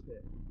functions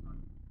here.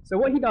 So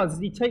what he does is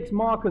he takes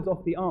markers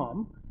off the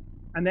arm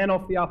and then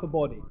off the upper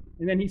body.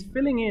 And then he's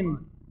filling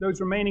in those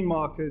remaining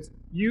markers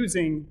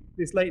using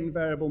this latent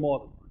variable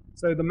model.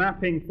 So the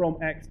mapping from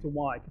X to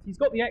Y. Because he's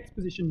got the X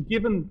position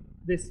given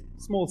this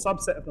small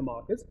subset of the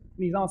markers.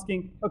 And he's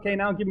asking, OK,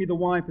 now give me the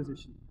Y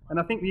position. And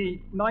I think the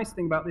nice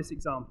thing about this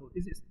example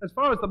is, as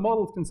far as the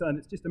model's concerned,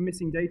 it's just a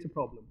missing data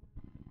problem.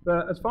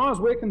 But as far as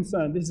we're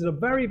concerned, this is a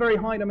very, very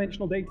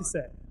high-dimensional data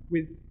set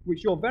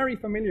which you're very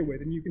familiar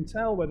with, and you can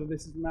tell whether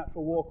this is a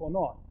natural walk or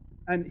not.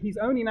 And he's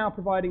only now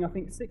providing, I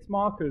think, 6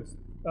 markers,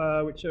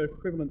 which are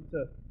equivalent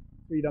to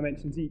 3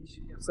 dimensions each.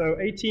 So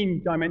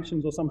 18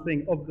 dimensions or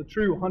something of the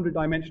true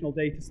 100-dimensional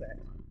data set.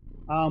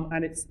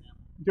 And it's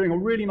doing a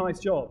really nice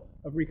job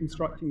of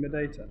reconstructing the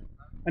data.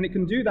 And it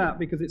can do that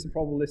because it's a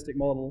probabilistic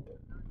model,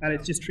 and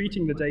it's just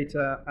treating the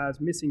data as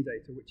missing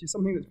data, which is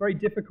something that's very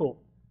difficult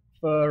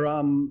for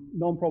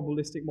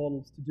non-probabilistic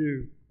models to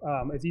do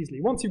as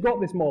easily. Once you've got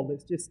this model,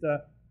 it's just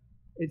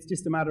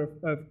a matter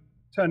of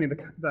turning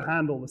the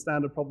handle, the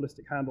standard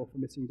probabilistic handle for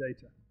missing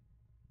data.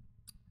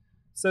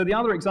 So the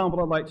other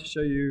example I'd like to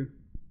show you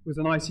was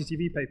an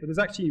ICTV paper. There's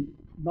actually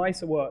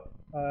nicer work.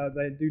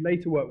 They do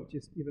later work, which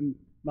is even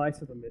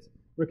nicer than this.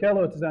 Raquel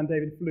Ortizan,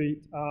 David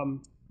Fleet,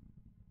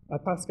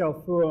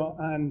 Pascal Four,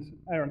 and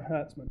Aaron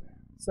Hertzman.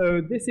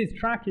 So this is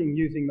tracking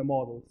using the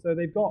model. So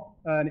they've got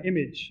an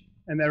image,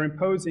 and they're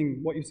imposing,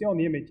 what you see on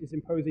the image is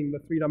imposing the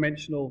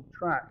 3-dimensional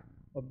track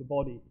of the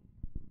body.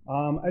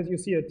 As you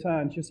see her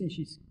turn, you'll see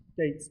she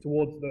skates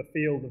towards the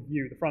field of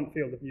view, the front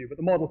field of view, but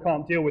the model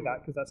can't deal with that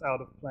because that's out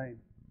of plane.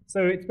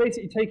 So it's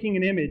basically taking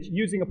an image,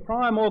 using a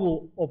prior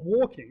model of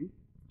walking,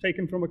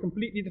 taken from a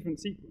completely different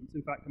sequence,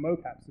 in fact a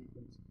mocap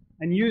sequence,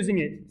 and using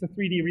it to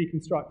 3D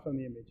reconstruct from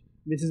the image.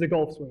 This is a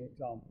golf swing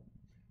example.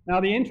 Now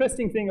the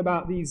interesting thing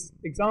about these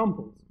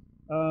examples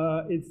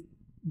is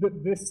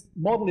that this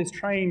model is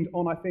trained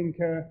on, I think,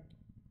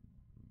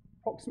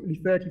 approximately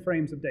 30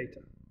 frames of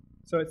data.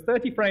 So it's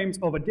 30 frames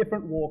of a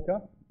different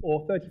walker,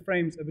 or 30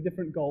 frames of a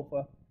different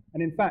golfer.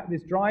 And in fact,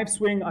 this drive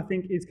swing, I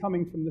think, is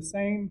coming from the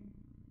same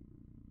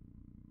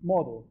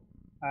model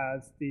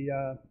as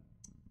the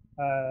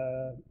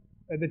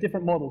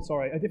different model,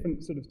 sorry, a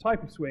different sort of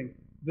type of swing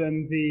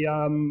than the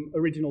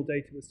original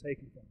data was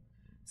taken from.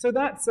 So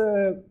that's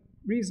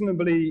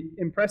reasonably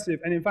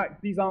impressive. And in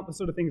fact, these aren't the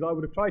sort of things I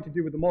would have tried to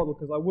do with the model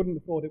because I wouldn't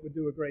have thought it would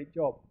do a great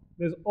job.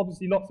 There's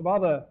obviously lots of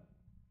other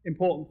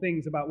important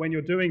things about when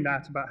you're doing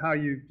that, about how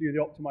you do the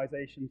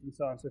optimizations and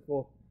so on and so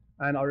forth.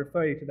 And I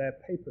refer you to their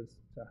papers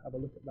to have a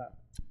look at that.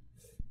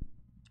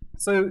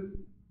 So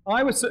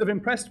I was sort of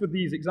impressed with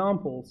these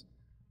examples,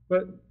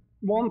 but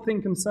one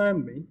thing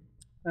concerned me,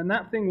 and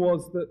that thing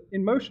was that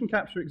in motion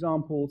capture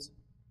examples,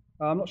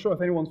 I'm not sure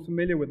if anyone's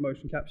familiar with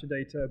motion capture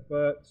data,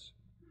 but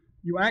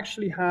you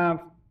actually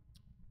have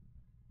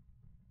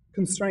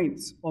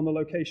constraints on the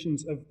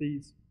locations of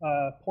these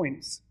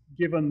points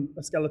given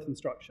a skeleton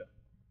structure.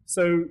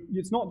 So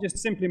it's not just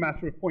simply a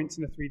matter of points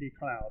in a 3D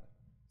cloud.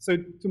 So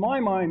to my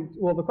mind,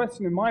 well, the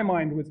question in my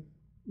mind was,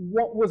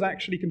 what was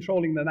actually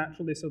controlling the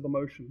naturalness of the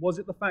motion? Was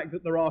it the fact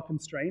that there are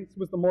constraints?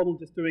 Was the model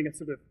just doing a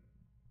sort of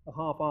a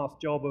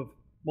half-assed job of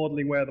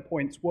modeling where the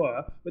points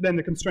were, but then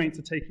the constraints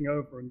are taking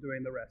over and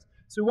doing the rest?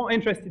 So what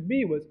interested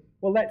me was,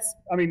 well,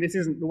 I mean, this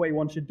isn't the way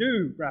one should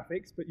do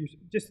graphics, but you should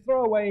just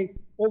throw away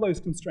all those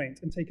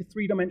constraints and take a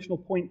 3-dimensional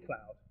point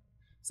cloud.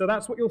 So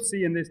that's what you'll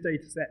see in this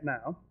data set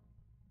now.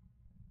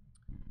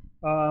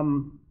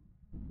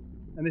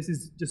 And this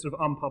is just sort of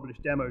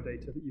unpublished demo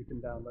data that you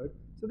can download.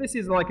 So this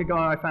is like a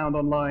guy I found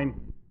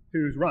online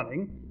who's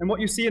running. And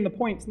what you see in the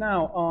points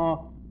now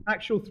are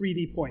actual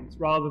 3D points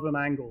rather than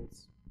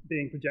angles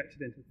being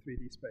projected into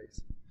 3D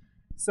space.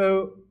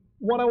 So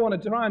what I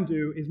want to try and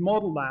do is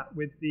model that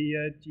with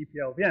the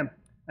GP-LVM,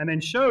 and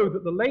then show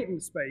that the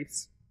latent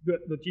space that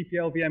the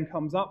GP-LVM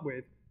comes up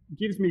with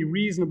gives me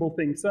reasonable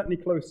things, certainly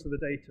close to the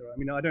data. I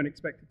mean, I don't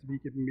expect it to be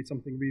giving me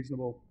something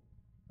reasonable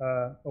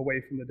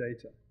away from the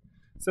data.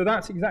 So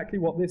that's exactly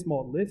what this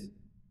model is.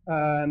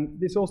 And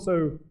this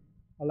also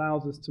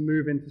allows us to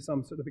move into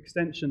some sort of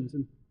extensions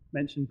and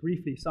mention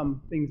briefly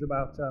some things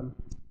about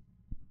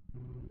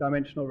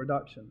dimensional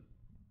reduction.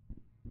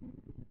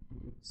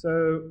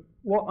 So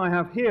what I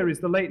have here is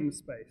the latent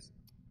space.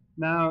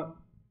 Now,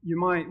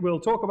 we'll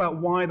talk about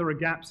why there are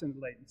gaps in the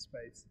latent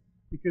space,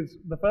 because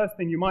the first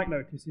thing you might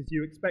notice is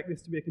you expect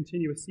this to be a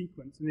continuous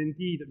sequence, and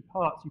indeed, in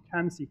parts, you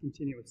can see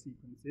continuous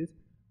sequences,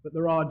 but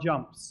there are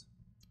jumps.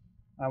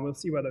 And we'll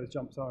see where those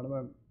jumps are in a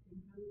moment.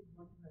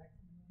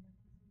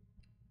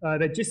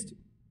 They're just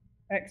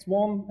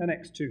x1 and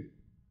x2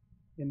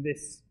 in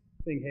this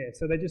thing here.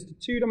 So they're just a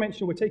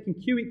two-dimensional. We're taking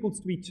q equals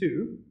to be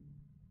 2,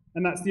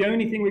 and that's the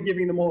only thing we're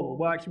giving the model.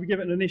 Well, actually, we give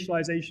it an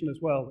initialization as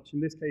well, which in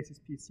this case is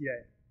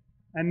PCA.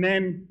 And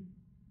then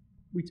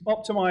we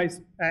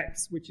optimize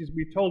x, which is,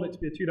 we've told it to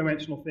be a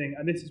two-dimensional thing,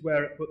 and this is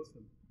where it puts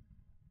them.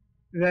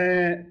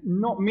 They're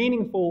not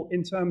meaningful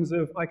in terms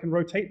of I can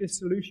rotate this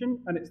solution,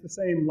 and it's the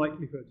same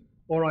likelihood,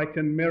 or I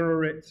can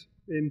mirror it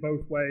in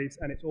both ways,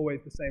 and it's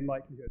always the same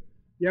likelihood.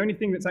 The only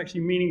thing that's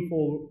actually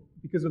meaningful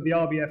because of the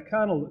RBF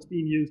kernel that's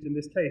being used in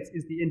this case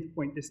is the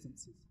interpoint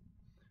distances.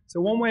 So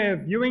one way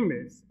of viewing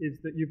this is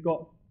that you've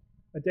got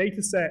a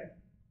data set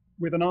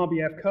with an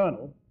RBF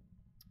kernel,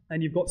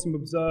 and you've got some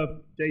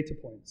observed data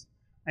points.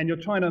 And you're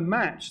trying to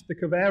match the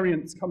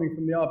covariance coming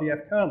from the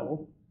RBF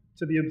kernel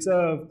to the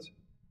observed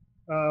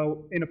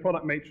in a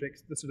product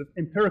matrix, the sort of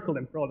empirical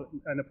in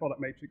a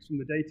product matrix from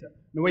the data.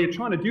 And the way you're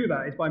trying to do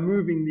that is by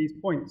moving these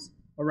points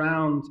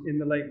around in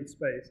the latent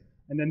space.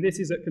 And then this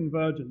is at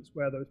convergence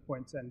where those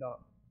points end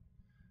up.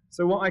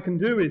 So what I can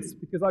do is,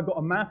 because I've got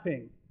a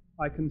mapping,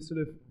 I can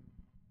sort of,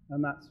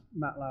 and that's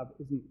MATLAB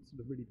isn't sort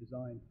of really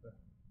designed for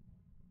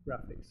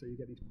graphics, so you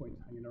get these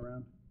points hanging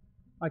around.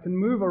 I can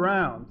move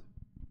around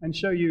and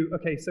show you,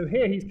 okay, so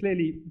here he's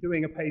clearly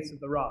doing a pace of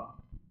the run.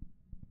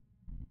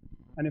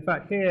 And in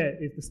fact, here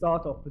is the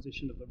start-off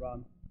position of the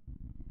run.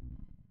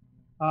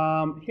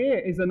 Here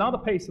is another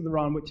pace of the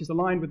run, which is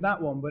aligned with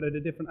that one, but at a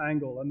different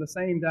angle, and the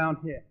same down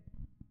here.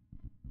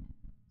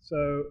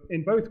 So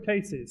in both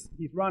cases,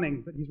 he's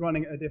running, but he's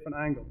running at a different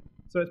angle.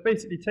 So it's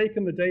basically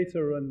taken the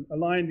data and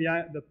aligned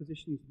the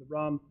positions of the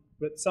run,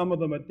 but some of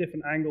them at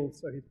different angles,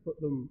 so he's put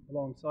them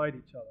alongside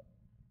each other.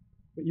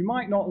 But you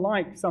might not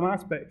like some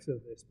aspects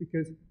of this,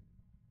 because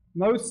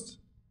most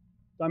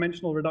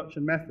dimensional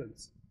reduction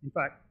methods, in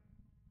fact,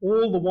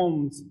 all the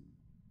ones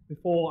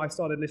before I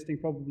started listing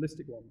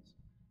probabilistic ones,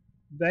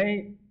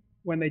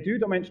 when they do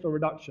dimensional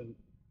reduction,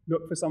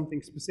 look for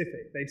something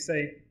specific. They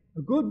say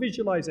a good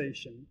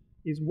visualization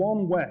is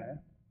one where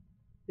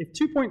if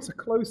 2 points are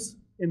close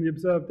in the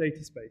observed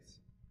data space,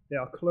 they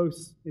are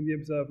close in the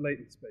observed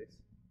latent space.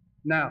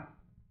 Now,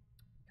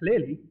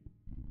 clearly,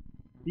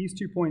 these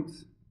 2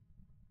 points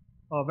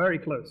are very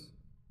close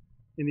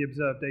in the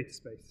observed data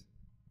space,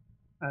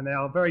 and they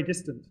are very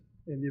distant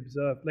in the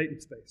observed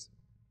latent space.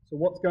 So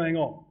what's going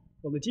on?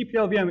 Well, the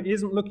GP-LVM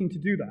isn't looking to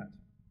do that.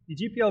 The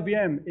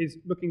GP-LVM is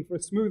looking for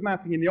a smooth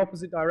mapping in the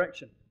opposite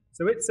direction.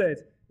 So it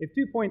says, if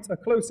 2 points are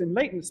close in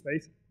latent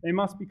space, they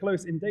must be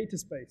close in data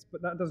space.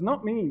 But that does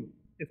not mean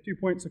if 2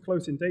 points are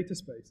close in data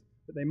space,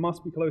 that they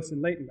must be close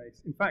in latent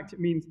space. In fact, it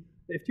means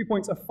that if 2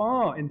 points are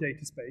far in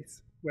data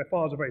space, where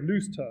far is a very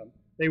loose term,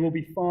 they will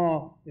be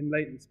far in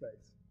latent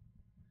space.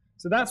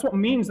 So that's what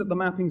means that the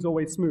mapping is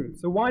always smooth.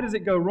 So why does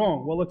it go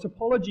wrong? Well, the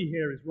topology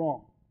here is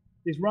wrong.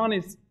 This run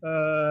is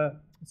a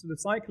sort of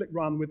cyclic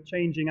run with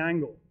changing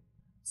angle.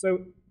 So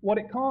what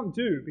it can't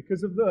do,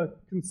 because of the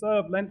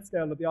conserved length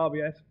scale of the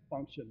RBF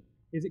function,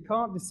 is it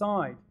can't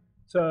decide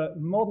to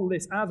model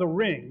this as a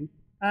ring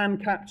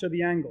and capture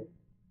the angle.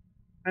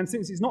 And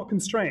since it's not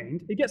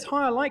constrained, it gets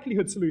higher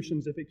likelihood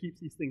solutions if it keeps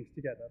these things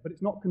together, but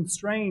it's not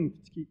constrained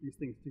to keep these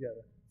things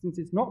together. Since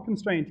it's not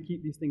constrained to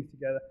keep these things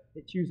together,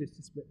 it chooses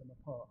to split them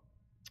apart.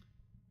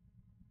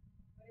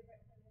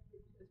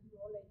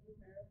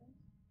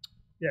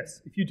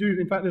 Yes, if you do,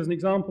 in fact, there's an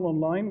example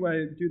online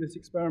where you do this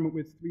experiment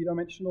with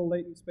three-dimensional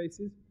latent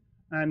spaces,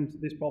 and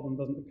this problem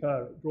doesn't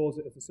occur. It draws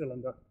it as a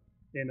cylinder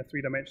in a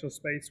three-dimensional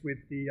space with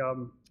the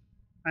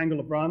angle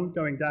of run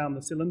going down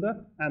the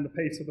cylinder and the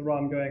pace of the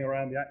run going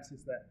around the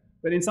axis there.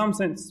 But in some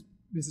sense,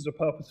 this is a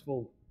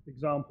purposeful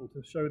example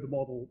to show the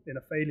model in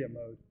a failure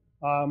mode.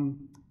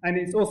 And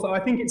it's also, I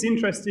think it's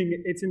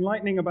interesting, it's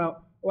enlightening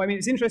about, well, I mean,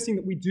 it's interesting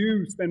that we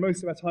do spend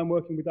most of our time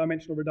working with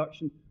dimensional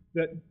reduction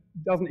that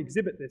doesn't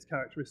exhibit this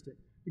characteristic.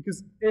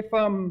 Because if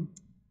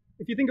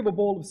you think of a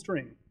ball of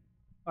string,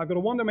 I've got a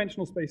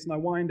one-dimensional space and I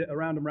wind it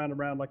around and round and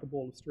round like a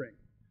ball of string,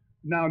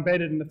 now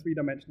embedded in a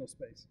three-dimensional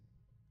space.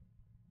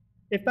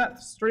 If that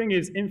string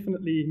is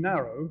infinitely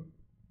narrow,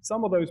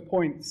 some of those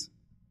points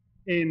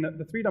in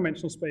the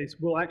three-dimensional space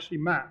will actually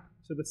map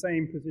to the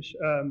same position,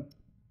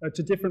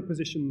 to different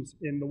positions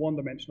in the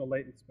one-dimensional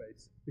latent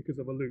space because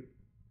of a loop.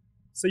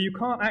 So you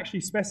can't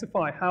actually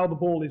specify how the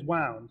ball is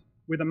wound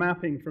with a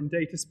mapping from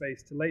data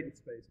space to latent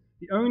space.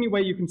 The only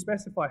way you can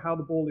specify how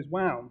the ball is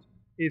wound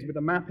is with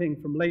a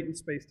mapping from latent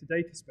space to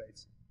data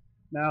space.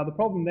 Now, the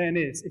problem then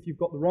is, if you've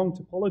got the wrong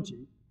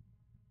topology,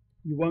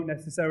 you won't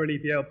necessarily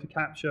be able to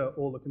capture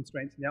all the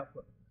constraints in the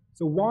output.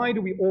 So why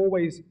do we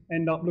always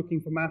end up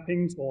looking for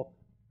mappings or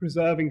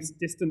preserving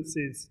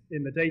distances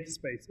in the data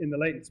space, in the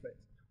latent space?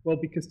 Well,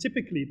 because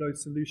typically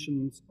those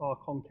solutions are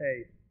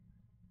concave.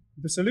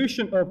 The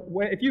solution of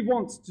where, if you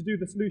want to do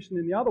the solution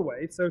in the other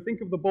way, so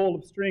think of the ball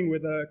of string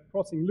with a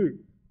crossing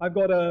loop. I've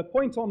got a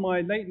point on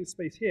my latent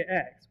space here,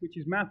 x, which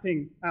is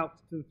mapping out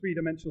to the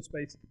three-dimensional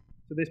space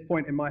to this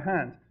point in my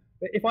hand.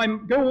 But if I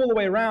go all the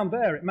way around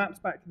there, it maps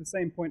back to the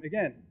same point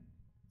again.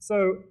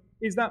 So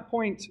is that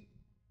point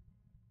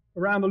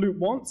around the loop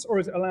once, or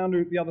is it around the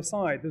loop the other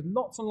side? There's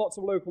lots and lots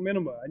of local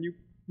minima, and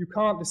you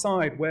can't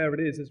decide where it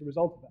is as a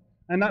result of that.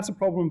 And that's a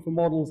problem for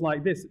models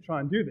like this that try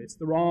and do this.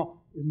 There are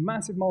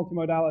massive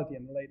multimodality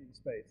in the latent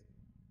space.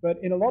 But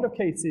in a lot of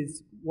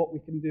cases, what we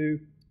can do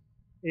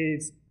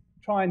is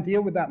try and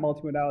deal with that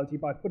multimodality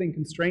by putting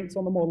constraints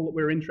on the model that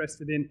we're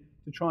interested in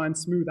to try and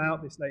smooth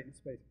out this latent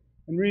space.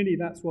 And really,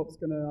 that's what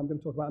I'm going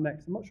to talk about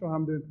next. I'm not sure how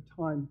I'm doing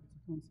for time.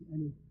 I can't see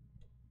any.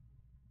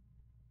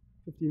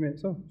 15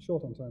 minutes. Oh,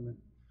 short on time then.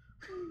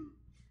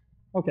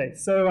 Okay,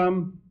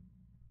 so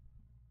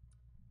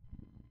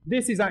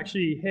this is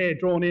actually here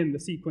drawn in the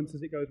sequence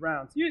as it goes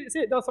round. So you see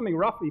it does something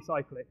roughly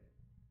cyclic,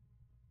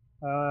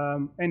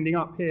 ending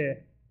up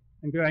here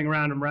and going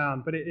around and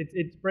round, but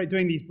it's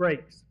doing these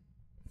breaks.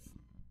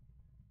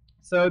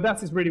 So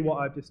that is really what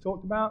I've just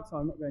talked about, so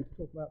I'm not going to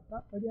talk about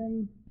that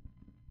again.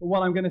 But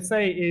what I'm going to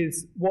say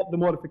is what the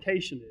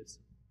modification is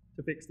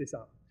to fix this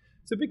up.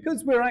 So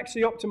because we're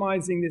actually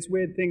optimizing this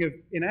weird thing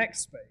in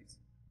X space,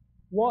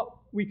 what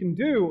we can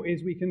do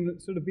is we can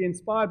sort of be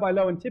inspired by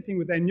Low and Tipping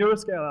with their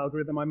neuroscale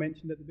algorithm I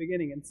mentioned at the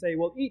beginning and say,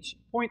 well, each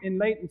point in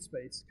latent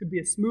space could be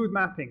a smooth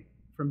mapping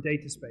from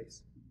data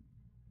space.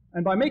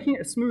 And by making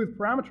it a smooth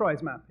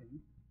parameterized mapping,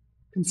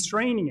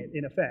 constraining it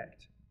in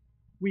effect,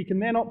 we can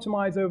then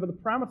optimize over the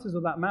parameters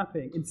of that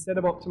mapping instead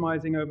of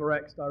optimizing over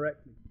X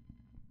directly.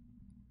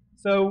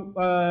 So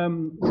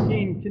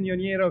Joaquin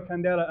Quiñonero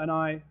Candela and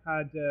I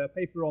had a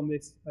paper on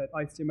this at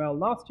ICML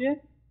last year,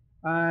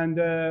 and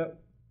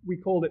we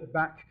called it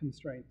back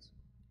constraints.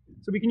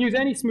 So we can use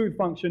any smooth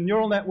function,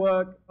 neural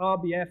network,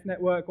 RBF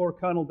network, or a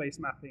kernel-based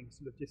mapping,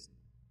 sort of just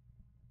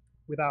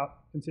without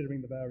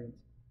considering the variance.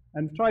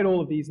 And we've tried all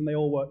of these, and they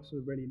all work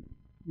sort of really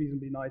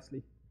reasonably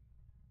nicely.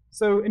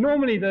 So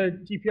normally the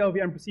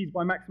GP-LVM proceeds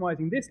by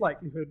maximizing this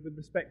likelihood with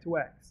respect to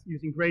X,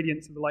 using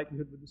gradients of the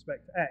likelihood with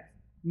respect to X.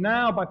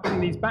 Now, by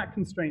putting these back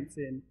constraints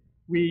in,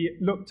 we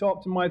look to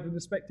optimize with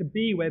respect to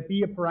B, where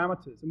B are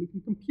parameters. And we can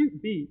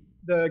compute B,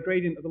 the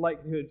gradient of the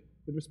likelihood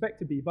with respect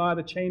to B, via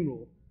the chain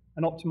rule,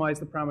 and optimize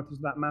the parameters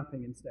of that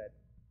mapping instead.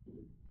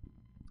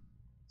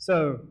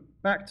 So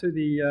back to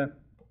the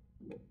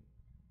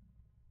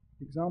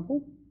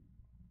example.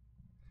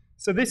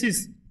 So this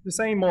is the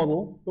same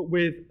model, but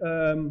with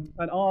an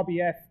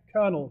RBF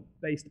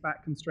kernel-based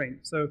back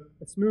constraint. So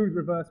a smooth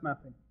reverse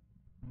mapping.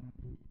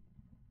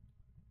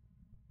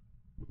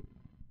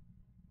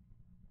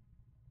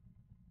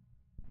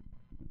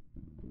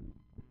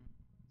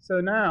 So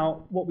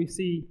now what we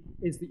see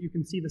is that you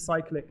can see the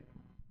cyclic.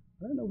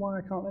 I don't know why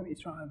I can't. Let me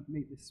try and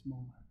make this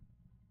smaller.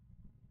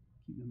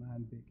 Keep the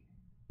man big.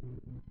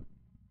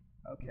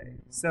 Okay,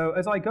 so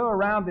as I go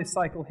around this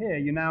cycle here,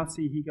 you now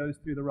see he goes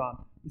through the run.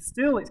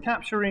 Still, it's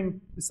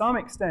capturing, to some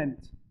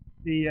extent,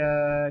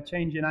 the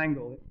change in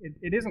angle.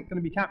 It isn't going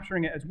to be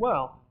capturing it as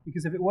well,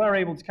 because if it were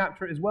able to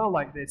capture it as well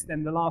like this,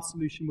 then the last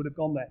solution would have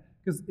gone there.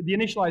 Because the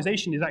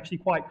initialization is actually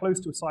quite close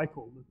to a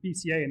cycle. The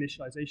PCA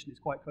initialization is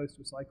quite close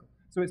to a cycle.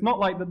 So it's not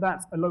like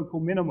that's a local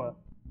minima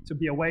to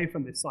be away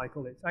from this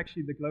cycle. It's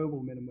actually the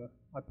global minima.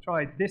 I've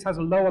tried. This has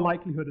a lower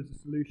likelihood as a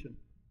solution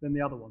than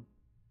the other one.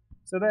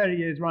 So there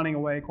he is running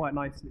away quite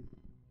nicely.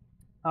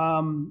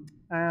 And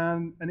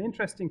an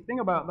interesting thing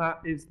about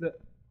that is that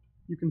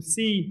you can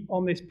see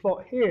on this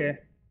plot here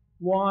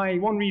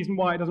one reason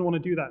why it doesn't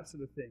want to do that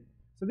sort of thing.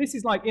 So this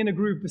is like inner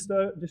groove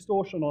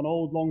distortion on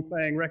old long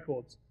playing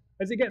records.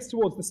 As it gets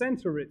towards the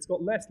center, it's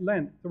got less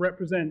length to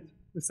represent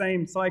the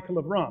same cycle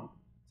of run.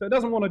 So it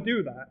doesn't want to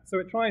do that. So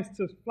it tries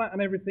to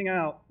flatten everything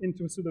out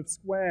into a sort of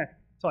square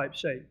type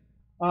shape.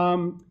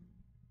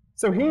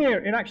 So here,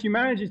 it actually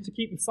manages to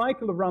keep the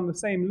cycle of run the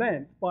same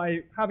length by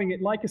having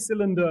it like a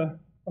cylinder,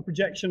 a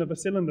projection of a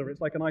cylinder.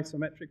 It's like an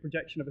isometric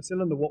projection of a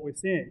cylinder, what we're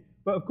seeing.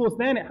 But of course,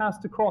 then it has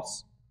to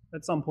cross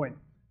at some point.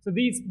 So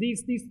these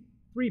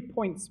 3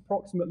 points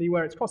approximately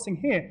where it's crossing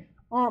here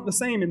aren't the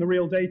same in the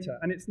real data.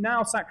 And it's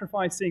now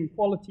sacrificing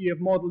quality of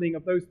modeling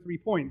of those 3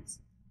 points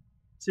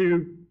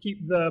to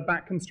keep the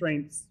back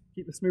constraints,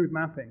 keep the smooth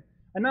mapping.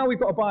 And now we've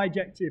got a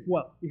bijective,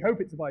 well, we hope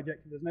it's a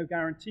bijective, there's no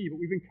guarantee, but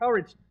we've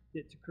encouraged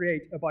it to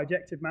create a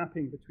bijective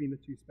mapping between the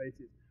two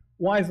spaces.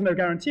 Why is there no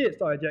guarantee it's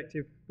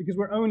bijective? Because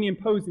we're only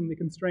imposing the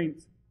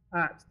constraints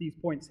at these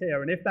points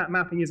here. And if that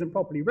mapping isn't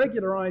properly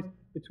regularized,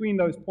 between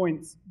those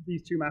points,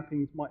 these two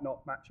mappings might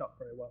not match up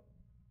very well.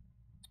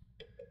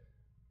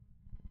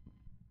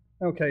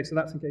 Okay, so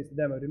that's in case the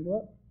demo didn't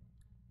work.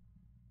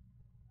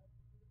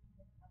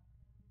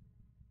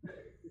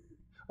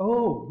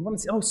 Oh, you want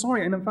to see? Oh,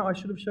 sorry, and in fact I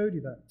should have showed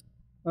you that.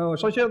 Oh,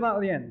 shall I show that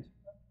at the end?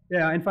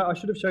 Yeah, in fact I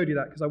should have showed you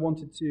that because I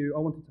wanted to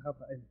have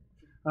that in.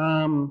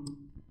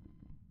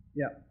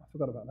 Yeah, I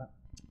forgot about that.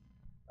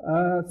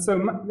 So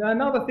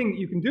another thing that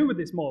you can do with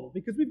this model,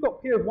 because we've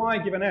got P of y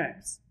given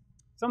x,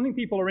 something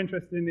people are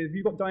interested in is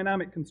you've got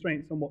dynamic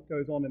constraints on what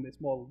goes on in this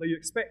model. So you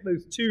expect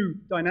those two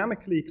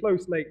dynamically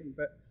close latent,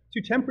 but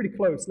two temporally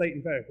close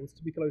latent variables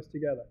to be close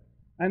together.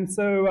 And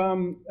so,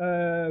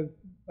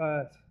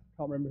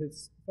 can't remember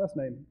his first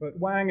name, but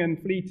Wang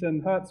and Fleet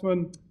and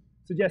Hertzman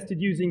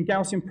suggested using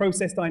Gaussian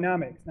process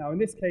dynamics. Now, in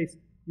this case,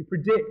 you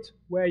predict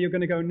where you're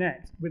going to go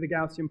next with a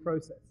Gaussian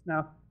process.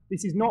 Now,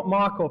 this is not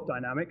Markov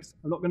dynamics.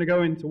 I'm not going to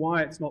go into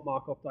why it's not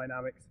Markov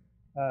dynamics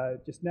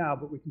just now,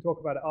 but we can talk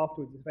about it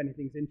afterwards if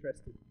anything's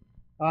interested.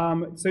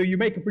 So you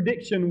make a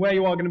prediction where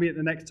you are going to be at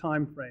the next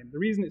time frame. The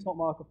reason it's not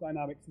Markov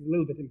dynamics is a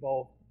little bit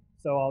involved,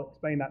 so I'll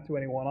explain that to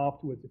anyone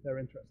afterwards if they're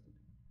interested.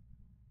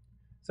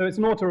 So it's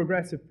an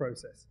autoregressive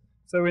process.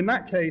 So in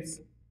that case,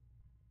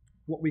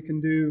 what we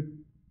can do,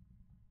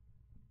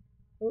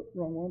 oh,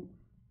 wrong one.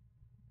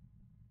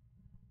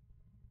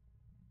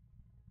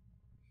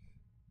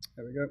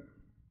 There we go,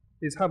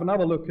 is have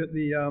another look at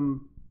the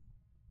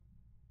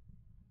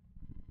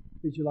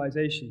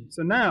visualization.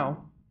 So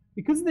now,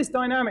 because of this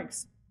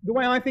dynamics, the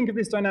way I think of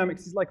this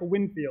dynamics is like a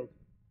wind field.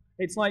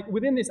 It's like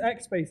within this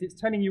X space, it's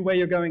telling you where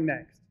you're going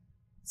next.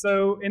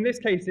 So in this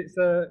case, it's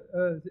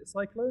is it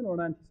cyclone or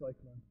an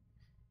anticyclone?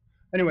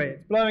 Anyway,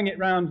 it's blowing it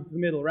round the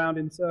middle, round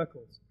in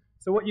circles.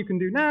 So what you can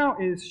do now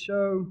is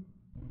show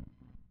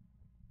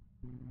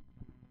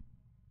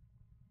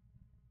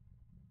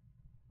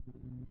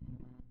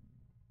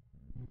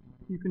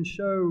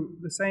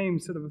the same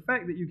sort of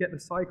effect that you get the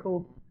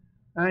cycle,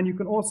 and you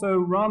can also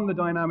run the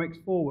dynamics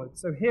forward.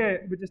 So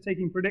here, we're just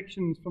taking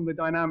predictions from the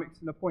dynamics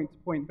in a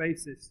point-to-point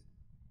basis,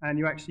 and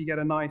you actually get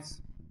a nice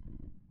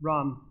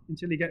run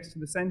until he gets to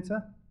the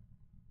center,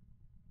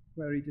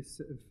 where he just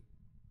sort of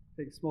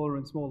takes smaller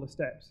and smaller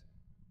steps.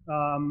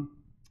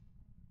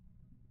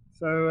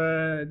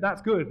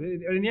 That's good.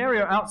 In the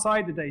area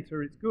outside the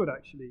data, it's good,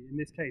 actually, in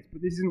this case.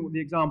 But this isn't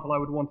the example I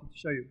would want to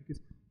show you, because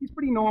he's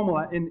pretty normal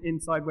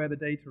inside where the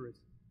data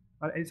is.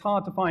 It's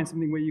hard to find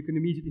something where you can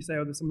immediately say,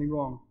 oh, there's something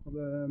wrong.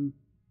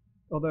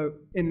 Although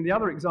in the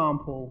other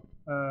example,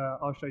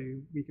 I'll show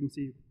you, we can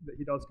see that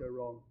he does go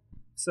wrong.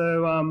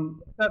 So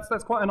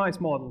that's quite a nice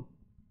model.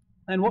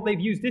 And what they've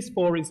used this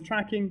for is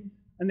tracking,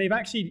 and they've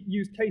actually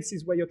used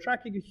cases where you're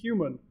tracking a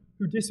human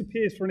who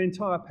disappears for an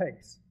entire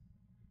pace,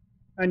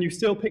 and you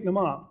still pick them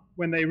up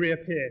when they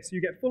reappear. So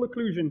you get full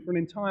occlusion for an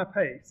entire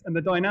pace, and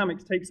the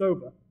dynamics takes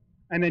over.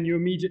 And then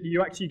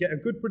you actually get a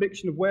good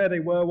prediction of where they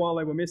were while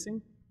they were missing,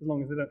 as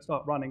long as they don't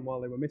start running while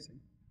they were missing.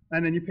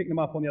 And then you pick them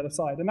up on the other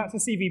side. And that's a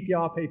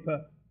CVPR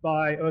paper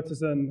by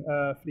Urtasun,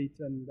 Fleet,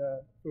 and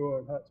Fuhr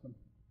and Hertzman,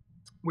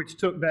 which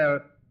took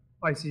their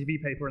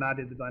ICV paper and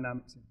added the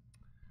dynamics in.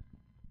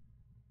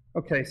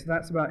 Okay, so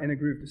that's about inner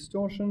groove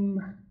distortion.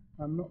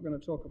 I'm not going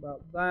to talk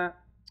about that.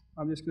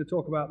 I'm just going to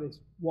talk about this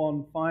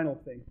one final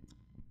thing.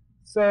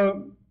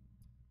 So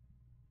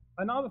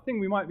another thing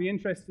we might be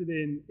interested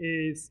in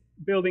is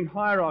building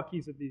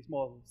hierarchies of these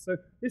models. So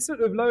this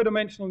sort of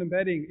low-dimensional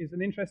embedding is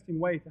an interesting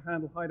way to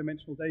handle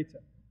high-dimensional data.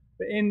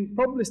 But in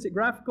probabilistic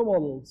graphical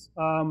models,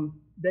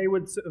 they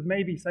would sort of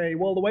maybe say,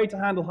 well, the way to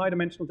handle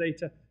high-dimensional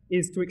data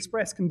is to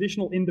express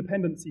conditional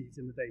independencies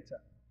in the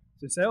data.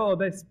 So say, oh,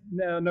 this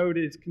node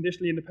is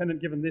conditionally independent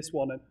given this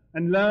one,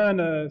 and learn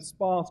a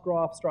sparse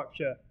graph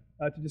structure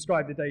to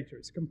describe the data.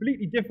 It's a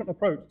completely different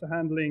approach to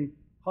handling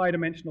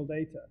high-dimensional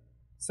data.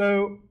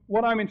 So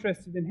what I'm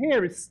interested in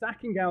here is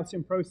stacking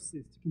Gaussian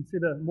processes to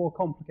consider more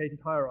complicated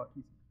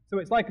hierarchies. So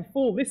it's like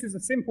this is a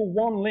simple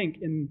one link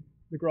in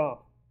the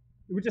graph.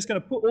 We're just going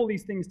to put all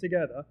these things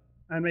together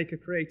and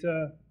create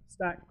a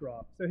stacked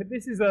graph. So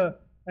this is an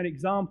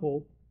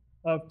example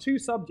of two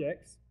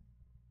subjects,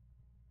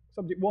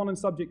 subject 1 and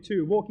subject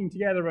 2, walking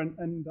together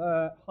and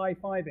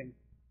high-fiving.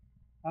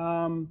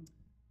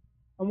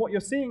 And what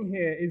you're seeing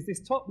here is this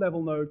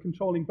top-level node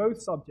controlling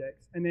both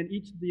subjects, and then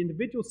each of the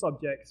individual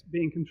subjects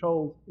being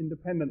controlled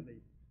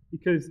independently.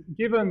 Because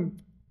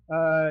given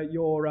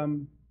your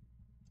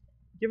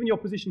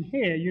position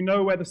here, you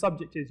know where the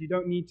subject is. You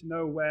don't need to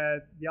know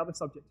where the other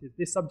subject is.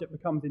 This subject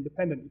becomes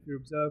independent if you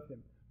observe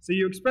him. So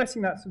you're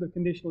expressing that sort of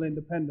conditional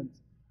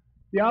independence.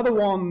 The other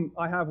one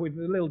I have with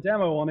a little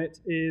demo on it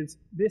is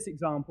this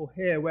example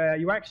here, where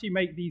you actually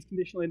make these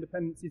conditional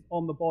independencies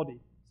on the body.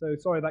 So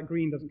sorry, that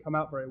green doesn't come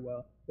out very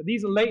well. But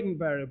these are latent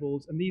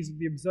variables, and these are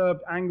the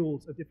observed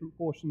angles of different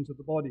portions of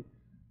the body.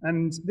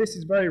 And this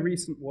is very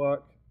recent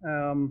work,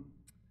 and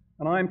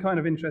I'm kind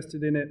of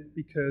interested in it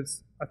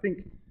because I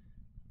think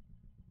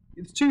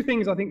it's two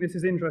things I think this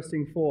is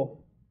interesting for.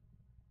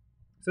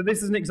 So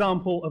this is an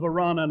example of a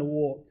run and a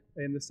walk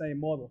in the same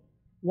model.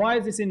 Why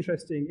is this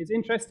interesting? It's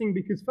interesting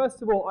because,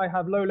 first of all, I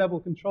have low-level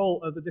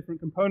control of the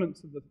different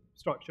components of the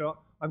structure.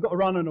 I've got a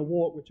run and a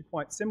walk, which are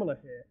quite similar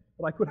here,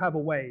 but I could have a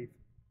wave.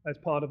 as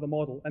part of the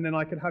model, and then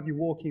I could have you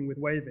walking with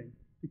waving,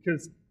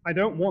 because I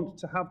don't want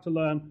to have to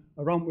learn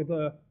a run with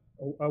a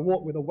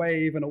walk with a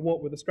wave and a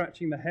walk with a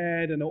scratching the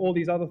head and all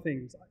these other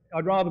things.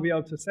 I'd rather be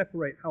able to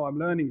separate how I'm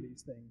learning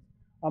these things.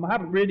 I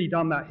haven't really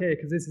done that here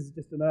because this is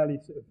just an early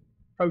sort of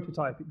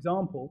prototype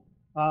example,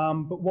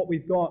 but what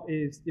we've got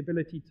is the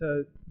ability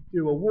to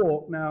do a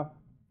walk. Now,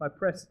 if I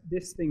press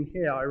this thing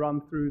here, I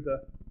run through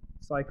the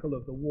cycle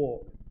of the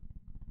walk,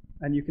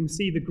 and you can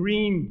see the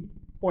green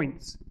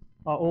points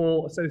are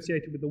all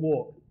associated with the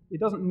walk. It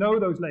doesn't know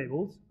those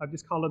labels. I've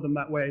just colored them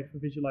that way for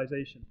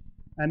visualization.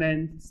 And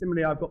then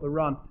similarly, I've got the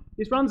run.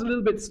 This runs a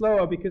little bit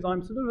slower because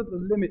I'm sort of at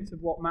the limits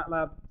of what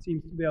MATLAB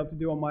seems to be able to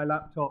do on my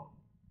laptop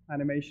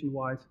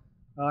animation-wise.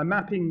 I'm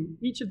mapping,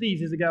 each of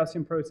these is a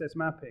Gaussian process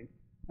mapping,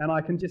 and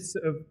I can just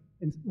sort of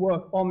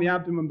work on the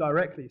abdomen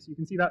directly. So you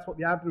can see that's what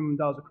the abdomen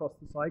does across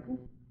the cycle.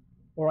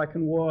 Or I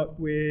can work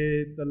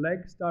with the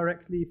legs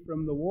directly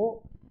from the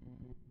walk,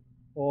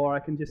 or I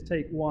can just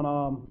take one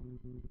arm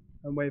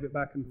and wave it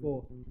back and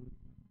forth.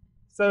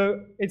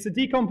 So it's a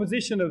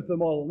decomposition of the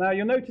model. Now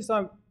you'll notice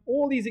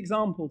all these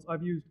examples,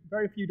 I've used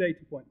very few data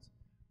points.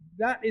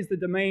 That is the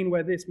domain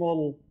where this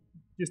model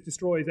just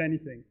destroys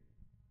anything.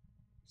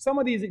 Some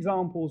of these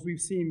examples,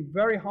 we've seen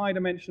very high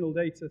dimensional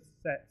data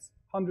sets,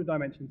 100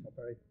 dimensions, not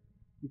very,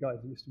 you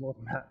guys are used to more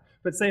than that,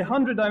 but say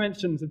 100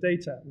 dimensions of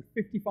data with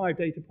 55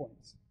 data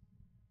points.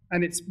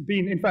 And it's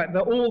been, in fact,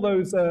 all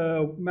those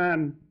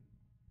man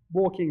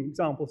walking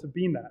examples have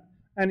been that.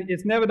 And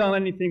it's never done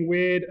anything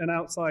weird and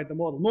outside the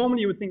model.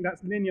 Normally you would think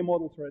that's linear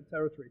model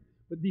territory,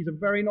 but these are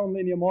very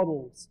non-linear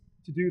models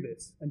to do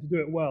this and to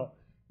do it well.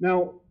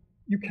 Now,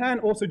 you can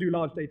also do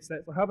large data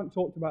sets. I haven't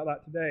talked about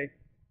that today.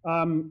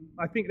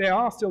 I think there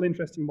are still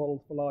interesting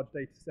models for large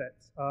data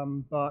sets,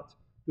 but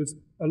there's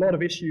a lot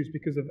of issues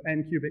because of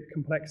n-cubic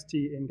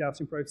complexity in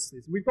Gaussian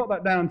processes. We've got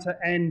that down to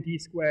n d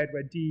squared,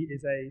 where d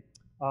is a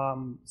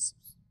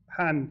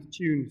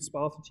hand-tuned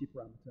sparsity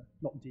parameter,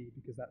 not d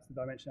because that's the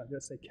dimension,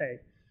 let's say k,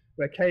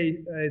 where k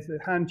is a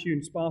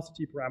hand-tuned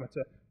sparsity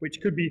parameter, which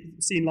could be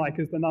seen like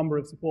as the number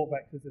of support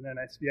vectors in an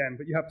SVM,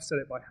 but you have to set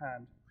it by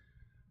hand.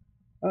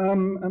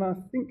 And I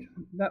think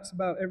that's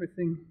about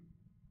everything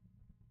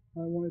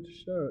I wanted to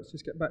show. Let's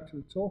just get back to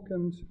the talk,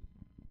 and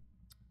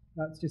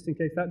that's just in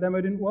case that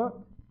demo didn't work.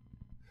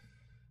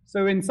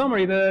 So in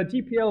summary, the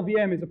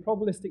GP-LVM is a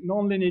probabilistic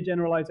nonlinear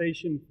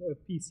generalization of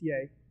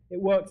PCA.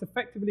 It works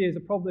effectively as a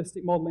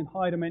probabilistic model in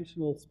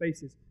high-dimensional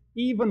spaces,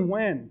 even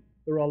when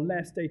there are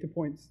less data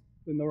points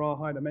than there are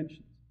high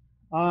dimensions.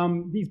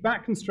 These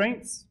back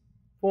constraints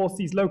force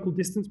these local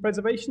distance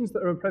preservations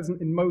that are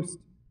present in most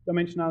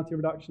dimensionality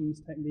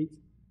reductions techniques,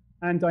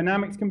 and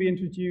dynamics can be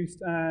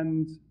introduced,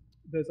 and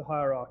there's a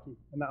hierarchy,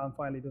 and that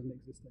finally doesn't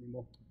exist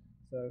anymore.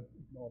 So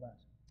ignore that.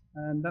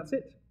 And that's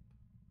it.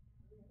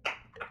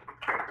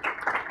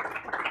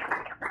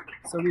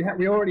 So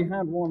we already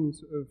had one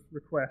sort of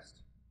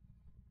request,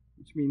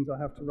 which means I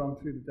have to run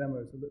through the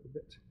demos a little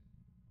bit.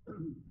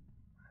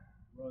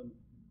 Run.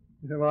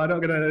 Well, I'm not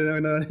gonna,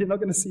 no, you're not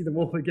going to see them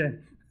all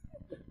again.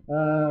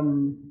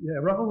 Yeah,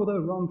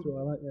 run through.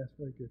 I like, yes,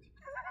 very good.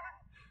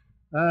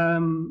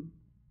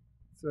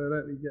 So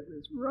let me get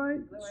this right.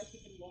 Otherwise you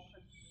can walk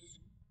on.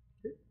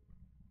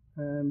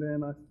 And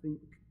then I think,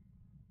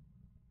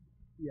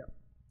 yeah.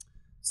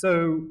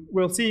 So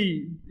we'll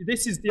see,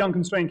 this is the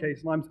unconstrained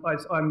case, and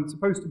I'm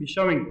supposed to be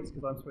showing this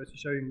because I'm supposed to be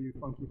showing you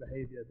funky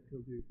behavior that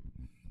he'll do.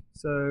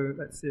 So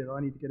let's see, I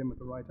need to get him at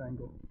the right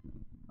angle.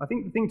 I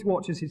think the thing to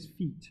watch is his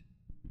feet.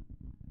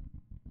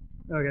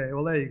 Okay,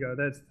 well there you go,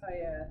 there's Oh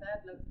yeah,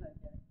 that looks like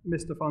it.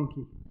 Mr.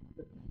 Funky.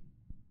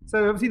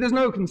 So obviously there's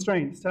no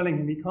constraints telling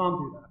him he can't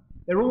do that.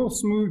 They're all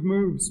smooth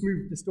moves,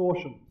 smooth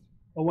distortions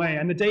away,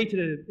 and the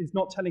data is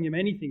not telling him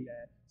anything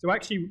there. So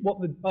actually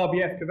what the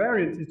RBF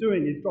covariance is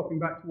doing is dropping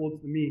back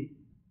towards the mean.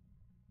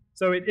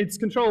 So it's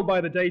controlled by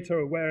the data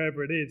or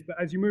wherever it is, but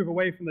as you move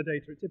away from the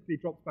data, it typically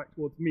drops back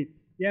towards the mean.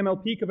 The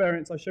MLP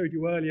covariance I showed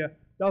you earlier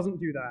doesn't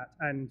do that,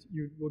 and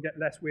you will get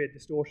less weird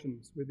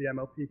distortions with the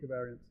MLP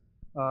covariance.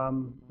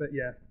 But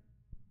yeah,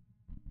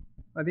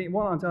 I think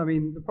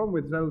the problem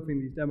with developing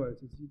these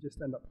demos is you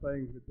just end up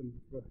playing with them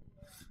for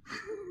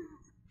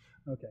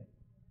okay.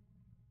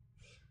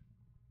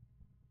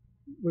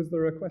 Was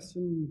there a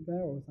question there,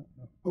 or was that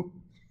no? Oh.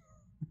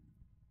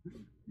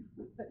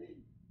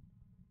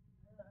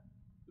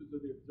 So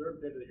the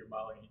observed data that you're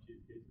modeling in each of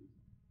these cases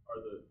are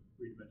the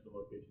three-dimensional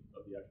locations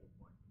of the actual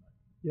point.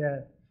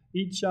 Yeah,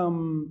 each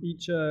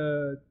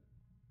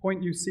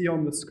point you see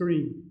on the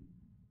screen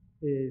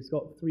is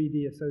got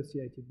 3D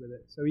associated with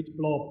it. So each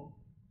blob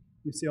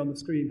you see on the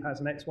screen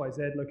has an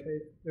XYZ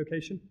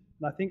location,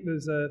 and I think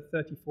there's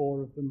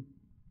 34 of them.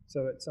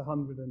 So it's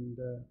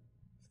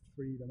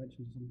 103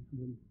 dimensions,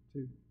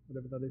 102,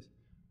 whatever that is.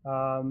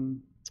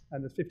 And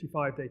there's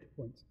 55 data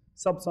points.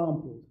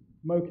 Subsampled.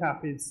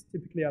 Mocap is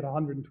typically at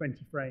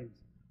 120 frames,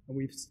 and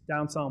we've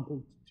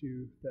downsampled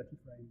to 30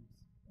 frames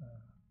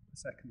a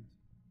second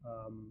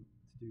to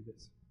do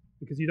this,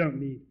 because you don't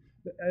need,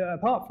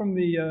 apart from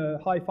the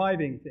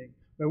high-fiving thing,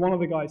 where one of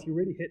the guys, he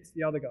really hits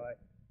the other guy,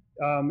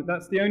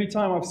 That's the only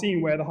time I've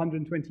seen where the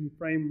 120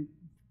 frame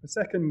per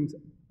second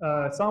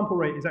sample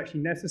rate is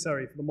actually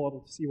necessary for the model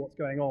to see what's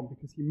going on,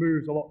 because he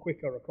moves a lot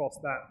quicker across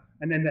that,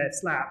 and then their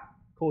slap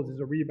causes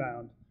a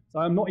rebound. So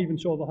I'm not even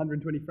sure the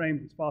 120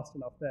 frames is fast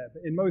enough there,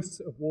 but in most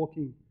sort of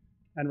walking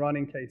and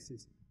running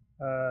cases,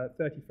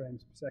 30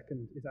 frames per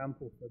second is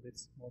ample for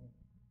this model.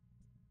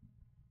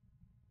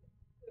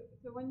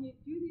 So when you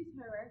do these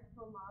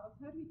hierarchical models,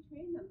 how do you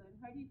train them then?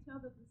 How do you tell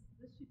that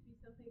this should be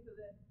something so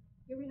that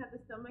here we have the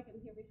stomach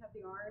and here we have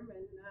the arm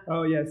and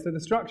oh yeah, so the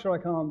structure I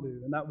can't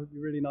do, and that would be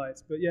really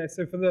nice. But yeah,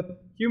 so for the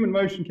human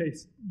motion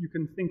case, you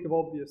can think of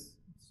obvious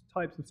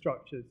types of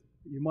structures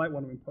that you might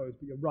want to impose,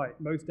 but you're right,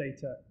 most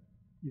data,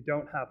 you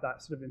don't have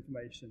that sort of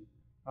information.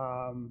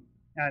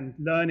 And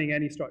learning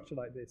any structure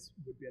like this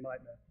would be a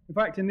nightmare. In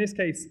fact, in this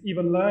case,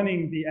 even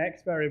learning the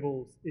x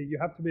variables, you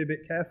have to be a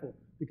bit careful,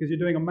 because you're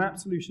doing a map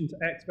solution to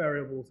x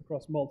variables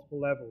across multiple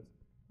levels.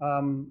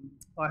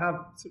 I have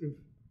sort of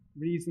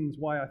reasons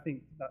why I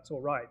think that's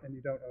all right and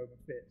you don't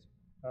overfit,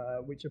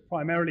 which are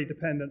primarily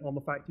dependent on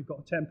the fact you've got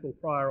a temporal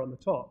prior on the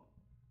top.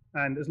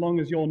 And as long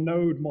as your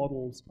node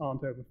models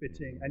aren't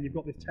overfitting and you've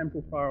got this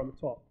temporal prior on the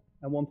top,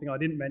 and one thing I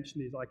didn't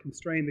mention is I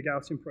constrain the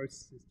Gaussian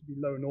processes to be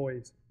low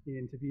noise in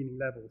intervening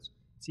levels.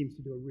 It seems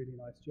to do a really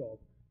nice job.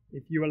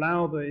 If you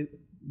allow the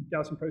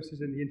Gaussian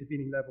processes in the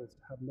intervening levels to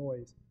have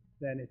noise,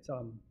 then it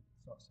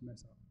starts to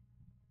mess up.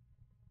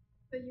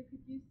 So you could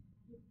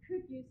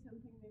use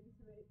something maybe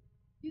so that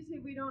you say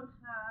we don't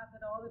have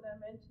that all the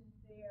dimensions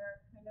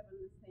there kind of on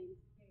the same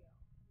scale.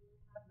 You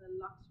have the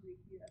luxury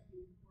here of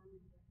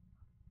uniformity.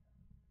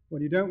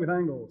 Well, you don't with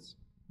angles.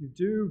 You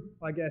do,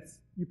 I guess,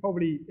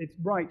 it's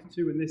right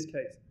to in this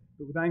case,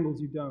 but with angles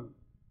you don't.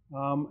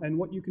 And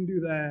what you can do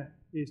there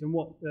is, and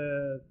what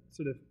the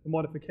sort of the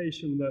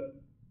modification that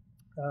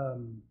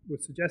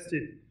was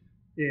suggested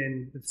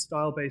in the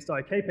style-based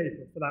IK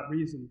paper for that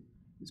reason,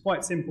 it's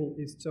quite simple,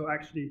 is to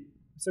actually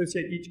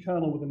associate each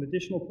kernel with an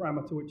additional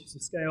parameter, which is a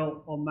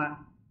scale on that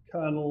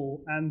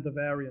kernel and the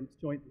variance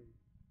jointly.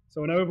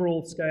 So an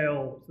overall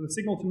scale, so the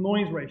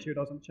signal-to-noise ratio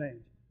doesn't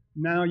change.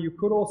 Now you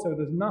could also,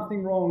 there's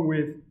nothing wrong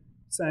with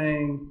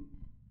saying,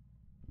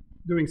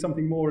 doing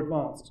something more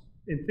advanced.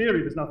 In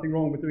theory, there's nothing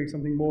wrong with doing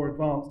something more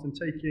advanced and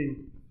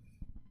taking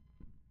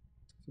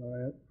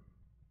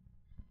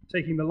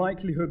the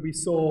likelihood we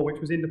saw, which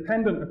was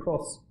independent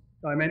across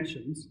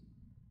dimensions,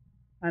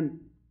 and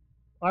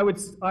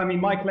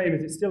my claim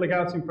is it's still a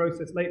Gaussian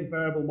process, latent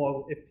variable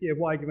model, if P of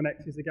y given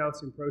x is a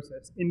Gaussian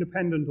process,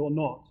 independent or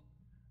not.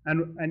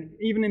 And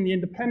even in the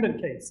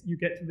independent case, you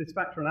get to this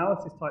factor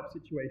analysis type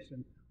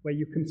situation where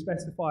you can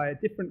specify a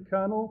different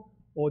kernel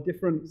or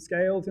different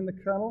scales in the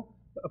kernel.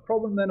 But a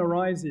problem then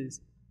arises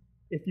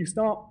if you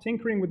start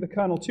tinkering with the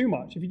kernel too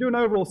much. If you do an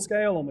overall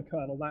scale on the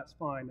kernel, that's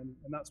fine, and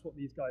that's what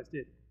these guys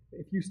did.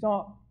 But if you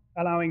start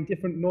allowing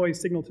different noise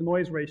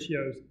signal-to-noise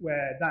ratios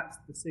where that's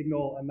the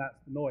signal and that's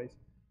the noise,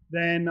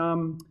 then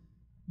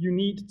you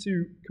need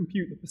to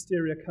compute the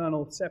posterior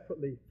kernel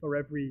separately for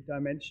every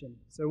dimension.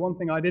 So one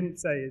thing I didn't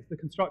say is the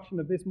construction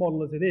of this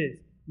model as it is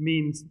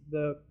means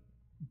the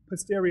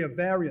posterior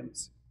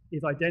variance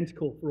is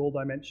identical for all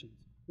dimensions,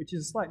 which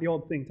is a slightly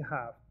odd thing to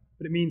have,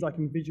 but it means I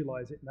can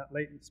visualize it in that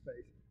latent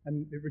space,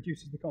 and it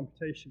reduces the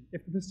computation.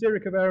 If the posterior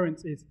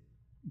covariance is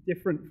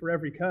different for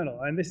every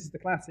kernel, and this is the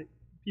classic,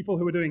 people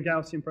who are doing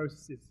Gaussian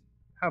processes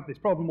have this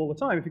problem all the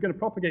time. If you're going to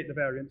propagate the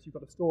variance, you've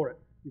got to store it.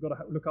 You've got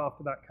to look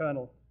after that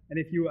kernel. And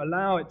if you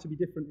allow it to be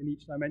different in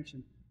each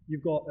dimension,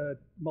 you've got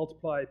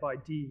multiplied by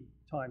d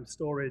times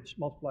storage,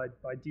 multiplied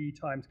by d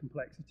times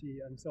complexity,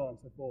 and so on and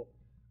so forth.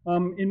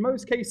 In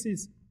most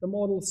cases, the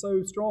model's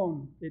so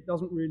strong, it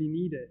doesn't really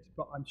need it,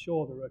 but I'm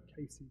sure there are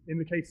cases, in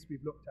the cases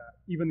we've looked at,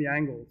 even the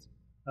angles,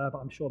 but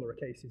I'm sure there are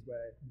cases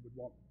where you would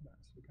want that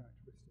sort of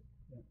characteristic.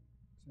 Yeah.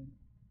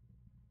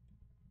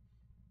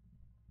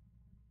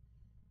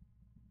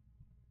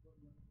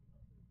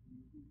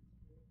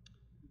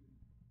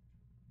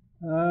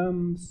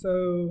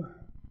 So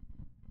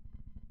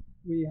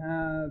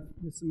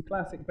there's some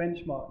classic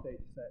benchmark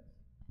data sets.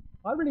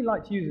 I really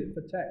like to use it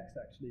for text,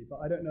 actually, but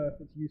I don't know if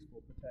it's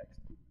useful for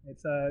text.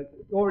 It's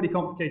already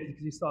complicated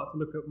because you start to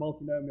look at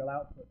multinomial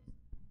outputs.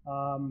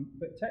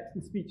 But text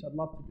and speech I'd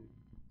love to do.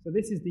 So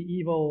this is the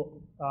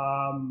evil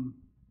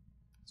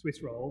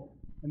Swiss roll,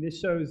 and this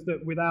shows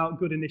that without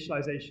good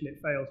initialization, it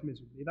fails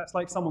miserably. That's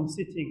like someone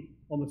sitting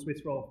on the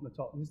Swiss roll from the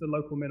top. This is the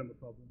local minimum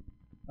problem.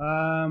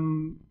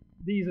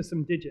 These are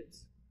some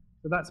digits.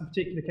 So that's a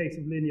particular case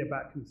of linear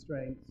back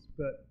constraints,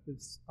 but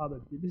there's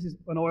other. This is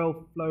an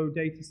oil flow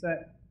data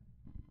set.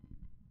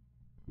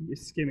 I'm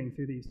just skimming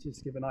through these just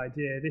to give an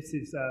idea. This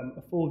is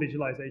a full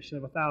visualization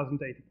of 1,000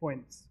 data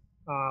points.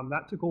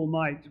 That took all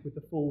night with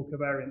the full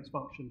covariance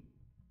function,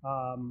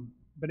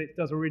 but it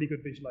does a really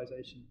good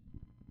visualization.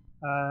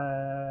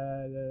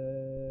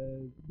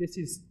 This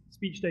is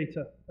speech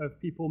data of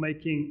people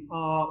making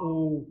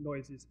R-O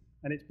noises,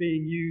 and it's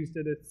being used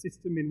at a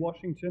system in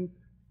Washington.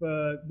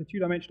 The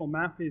two-dimensional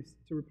map is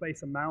to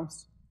replace a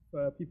mouse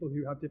for people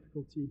who have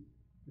difficulty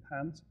with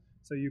hands.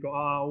 So you've got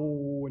ah,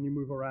 oh when you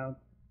move around.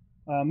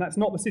 That's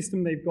not the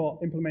system they've got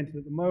implemented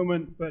at the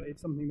moment, but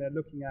it's something they're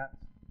looking at,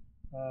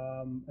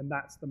 and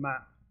that's the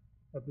map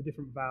of the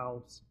different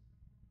valves.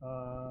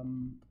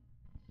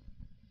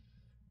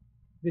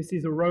 This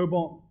is a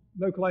robot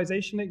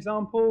localization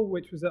example,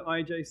 which was at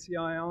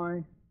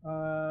IJCII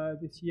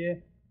this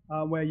year,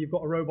 where you've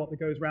got a robot that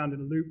goes around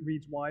in a loop,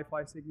 reads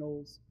Wi-Fi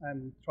signals,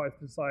 and tries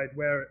to decide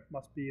where it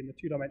must be in the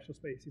two-dimensional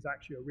space is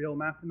actually a real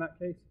map in that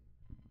case.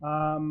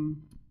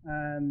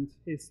 And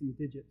here's some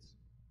digits.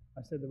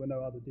 I said there were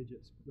no other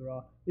digits, but there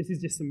are. This is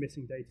just some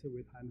missing data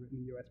with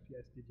handwritten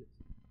USPS digits.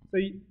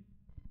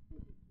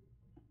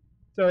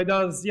 So it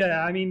does,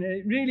 yeah. I mean,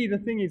 really the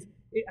thing is,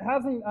 it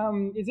hasn't,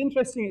 it's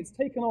interesting, it's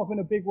taken off in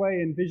a big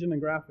way in vision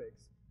and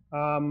graphics.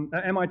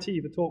 At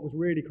MIT, the talk was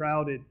really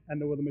crowded, and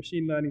there were the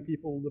machine learning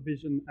people, the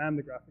vision, and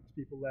the graphics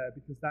people there,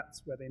 because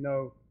that's where they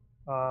know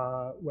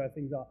where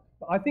things are.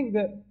 But I think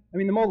that, I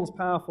mean, the model's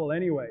powerful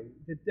anyway.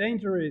 The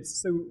danger is,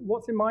 so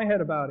what's in my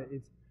head about it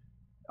is,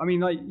 I mean,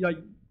 like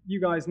you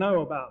guys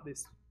know about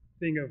this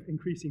thing of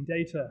increasing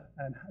data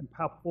and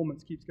how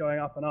performance keeps going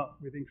up and up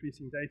with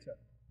increasing data.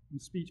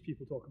 And speech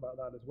people talk about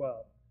that as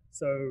well.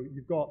 So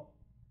you've got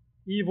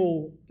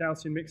evil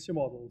Gaussian mixture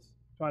models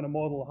trying to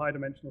model a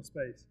high-dimensional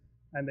space,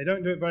 and they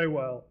don't do it very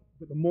well,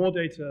 but the more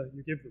data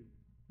you give them,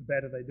 the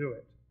better they do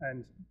it.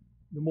 And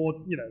the more,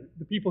 you know,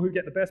 the people who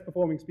get the best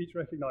performing speech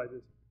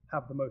recognizers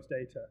have the most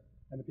data,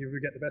 and the people who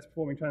get the best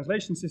performing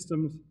translation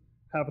systems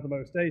have the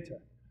most data.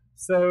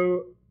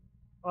 So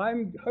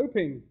I'm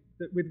hoping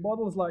that with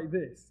models like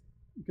this,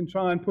 you can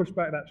try and push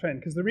back that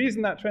trend, because the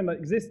reason that trend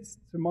exists,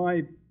 to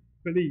my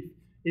belief,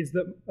 is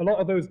that a lot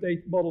of those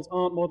data models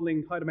aren't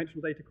modeling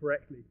high-dimensional data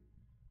correctly.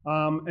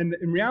 And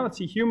in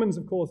reality, humans,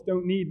 of course,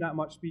 don't need that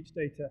much speech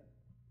data,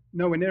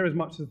 nowhere near as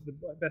much as the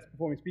best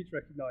performing speech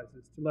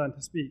recognizers to learn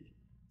to speak.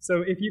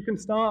 So if you can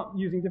start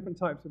using different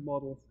types of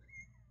models,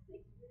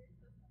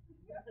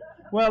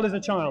 well, as a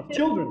child,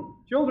 children.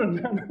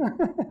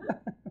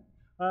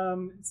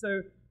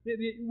 So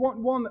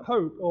one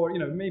hope, or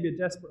maybe a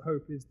desperate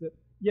hope, is that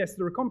yes,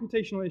 there are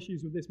computational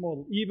issues with this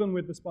model, even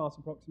with the sparse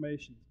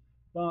approximations.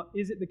 But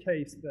is it the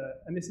case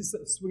that, and this is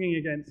sort of swinging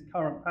against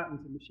current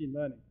patterns in machine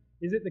learning,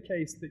 is it the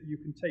case that you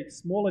can take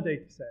smaller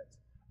data sets,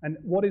 and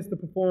what is the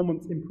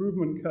performance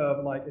improvement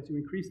curve like as you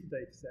increase the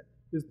data set?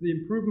 Does the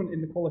improvement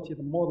in the quality of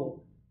the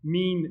model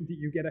mean that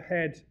you get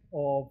ahead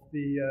of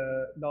the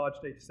large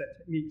data set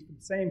techniques for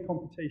the same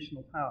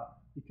computational power?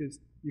 Because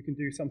you can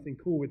do something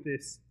cool with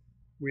this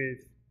with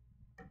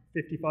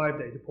 55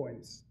 data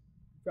points.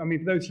 I mean,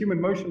 for those human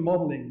motion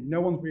modeling,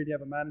 no one's really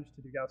ever managed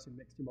to do Gaussian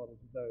mixture models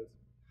with those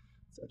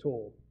at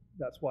all.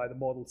 That's why the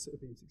model's sort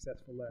of been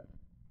successful there.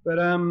 But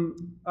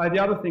the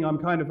other thing I'm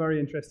kind of very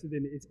interested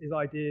in is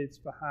ideas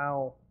for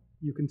how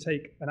you can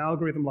take an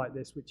algorithm like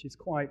this, which is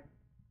quite,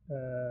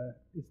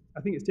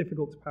 I think it's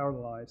difficult to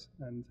parallelize,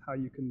 and how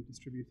you can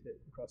distribute it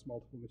across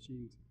multiple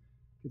machines,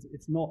 because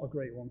it's not a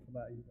great one for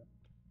that either.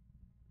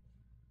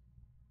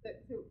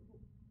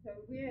 So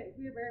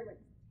we're very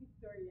much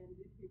text-oriented.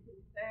 Is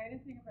there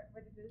anything about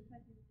what it is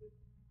that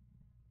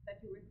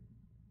you would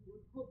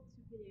hope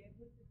to be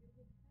able to do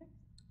with text?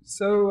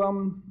 So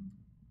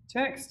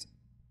text,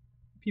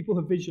 people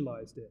have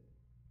visualized it.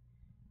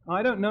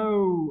 I don't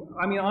know,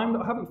 I mean, I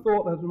haven't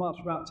thought as much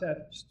about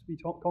text to be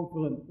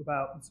confident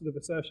about the sort of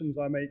assertions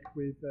I make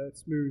with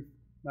smooth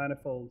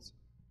manifolds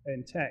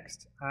in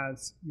text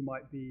as you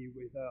might be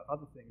with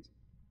other things.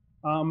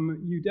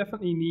 You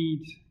definitely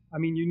need,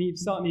 you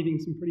start needing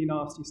some pretty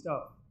nasty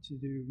stuff to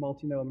do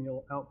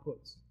multinomial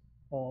outputs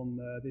on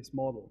this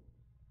model.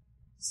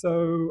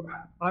 So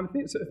I'm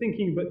sort of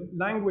thinking, but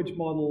language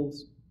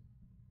models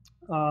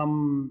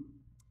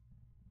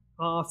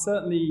are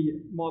certainly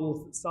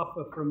models that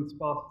suffer from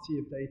sparsity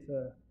of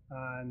data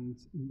and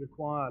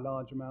require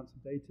large amounts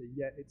of data,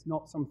 yet it's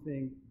not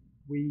something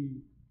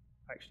we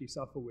actually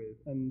suffer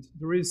with. And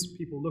there is,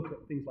 people look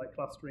at things like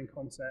clustering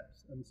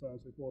concepts and so on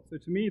and so forth. So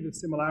to me, the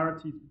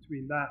similarities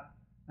between that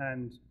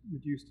and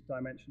reduced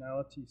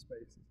dimensionality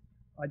spaces,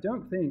 I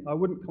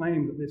wouldn't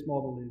claim that this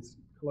model is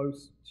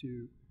close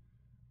to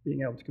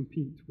being able to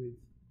compete with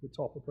the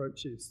top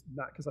approaches,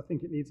 because I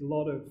think it needs a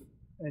lot of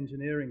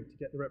engineering to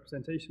get the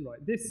representation right.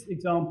 This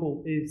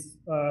example is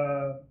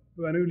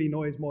Bernoulli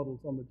noise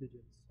models on the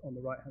digits on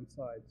the right-hand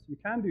side. So you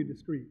can do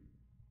discrete,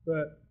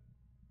 but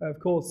of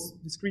course,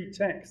 discrete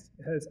text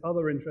has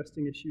other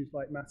interesting issues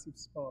like massive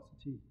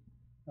sparsity,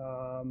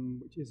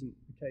 which isn't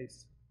the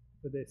case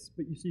for this.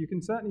 But you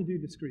can certainly do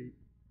discrete,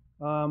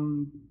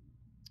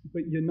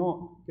 but you're not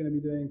going to be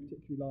doing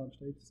particularly large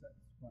data sets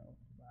right off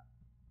the bat.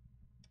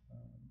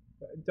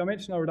 But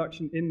dimensional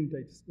reduction in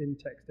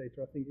text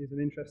data, I think, is an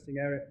interesting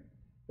area.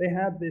 They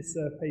had this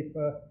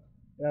paper,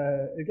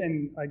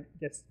 again, I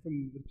guess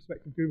from the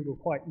perspective of Google,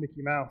 quite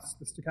Mickey Mouse,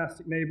 the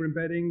stochastic neighbor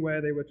embedding,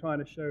 where they were trying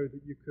to show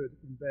that you could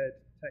embed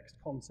text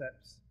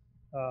concepts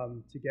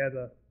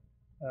together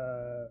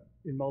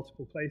in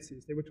multiple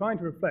places. They were trying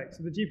to reflect.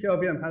 So the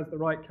GP-LVM has the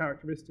right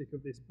characteristic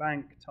of this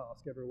bank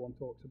task everyone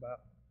talks about.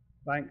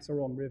 Banks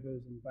are on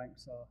rivers and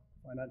banks are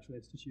financial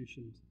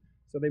institutions.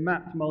 So they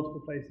map to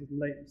multiple places in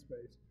latent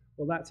space.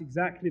 Well, that's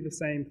exactly the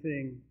same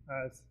thing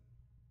as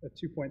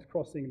 2 points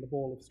crossing in the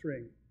ball of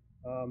string.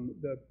 When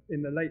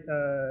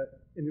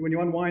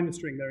you unwind the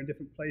string, they're in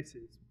different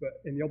places,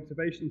 but in the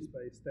observation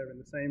space, they're in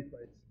the same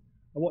place.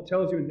 And what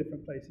tells you in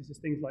different places is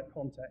things like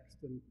context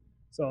and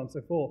so on and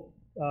so forth.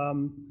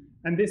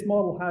 And this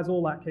model has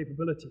all that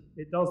capability.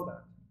 It does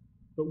that.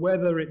 But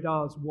whether it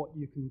does what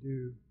you can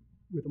do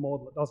with a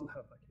model that doesn't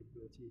have that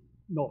capability,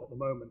 not at the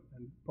moment,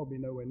 and probably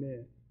nowhere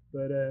near.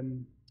 But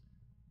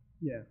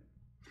yeah.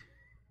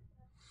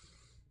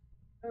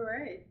 All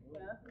right. Yeah.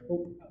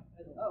 Oh.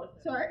 Oh,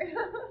 sorry.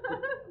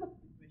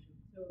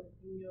 So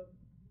in your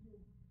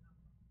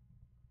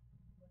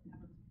what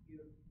happens if you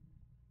just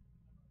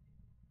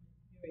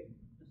data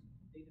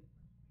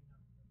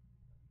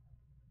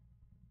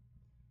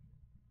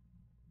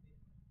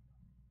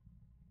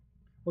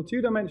Well,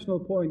 two-dimensional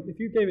point, if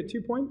you gave it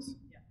 2 points,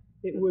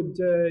 it would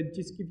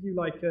just give you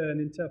like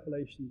an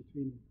interpolation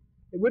between them.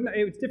 It wouldn't,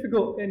 it's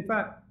difficult. In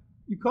fact,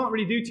 you can't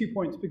really do 2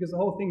 points because the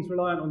whole thing's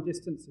reliant on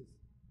distances.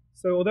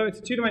 So although it's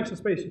a two-dimensional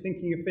space, you're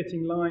thinking of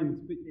fitting lines,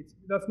 but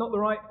that's not the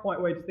right quite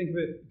way to think of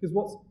it, because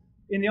what's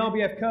in the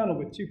RBF kernel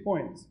with 2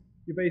 points,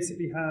 you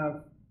basically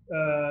have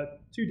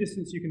two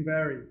distances you can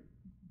vary,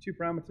 2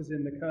 parameters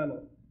in the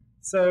kernel.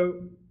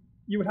 So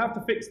you would have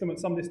to fix them at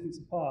some distance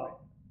apart,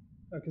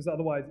 because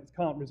otherwise it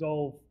can't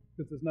resolve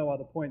because there's no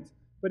other points.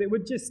 But it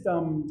would just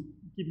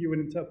give you an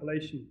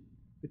interpolation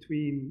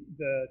between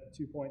the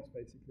 2 points,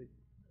 basically.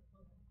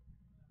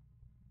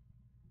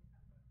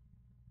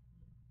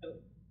 So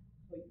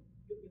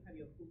you have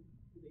your full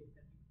data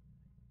set.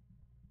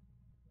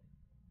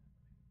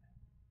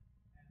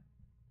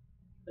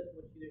 But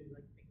what you're doing is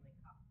like taking like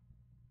half.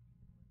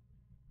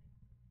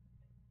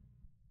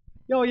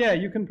 Oh yeah,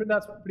 you can.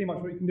 That's pretty much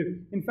what you can do.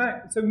 In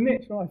fact, so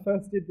Nick, when I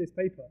first did this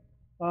paper,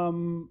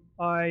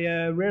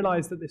 I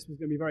realized that this was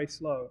going to be very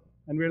slow,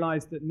 and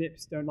realized that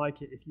NIPs don't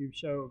like it if you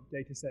show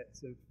data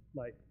sets of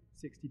like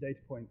 60 data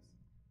points.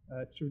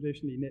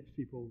 Traditionally, NIPs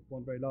people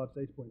want very large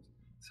data points.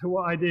 So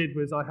what I did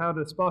was I had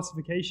a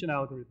sparsification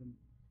algorithm,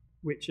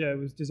 which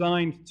was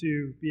designed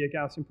to be a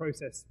Gaussian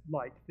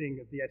process-like thing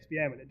of the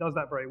SVM, and it does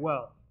that very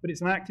well. But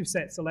it's an active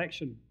set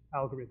selection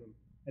algorithm,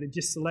 and it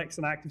just selects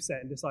an active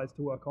set and decides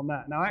to work on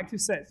that. Now, active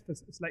set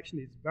selection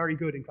is very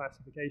good in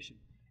classification.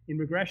 In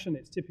regression,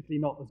 it's typically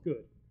not as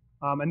good.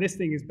 And this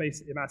thing is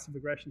basically a massive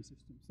regression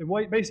system. So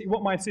basically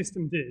what my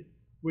system did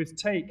was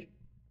take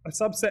a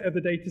subset of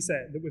the data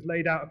set that was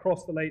laid out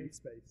across the latent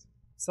space,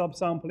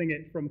 subsampling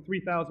it from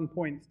 3,000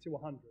 points to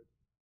 100.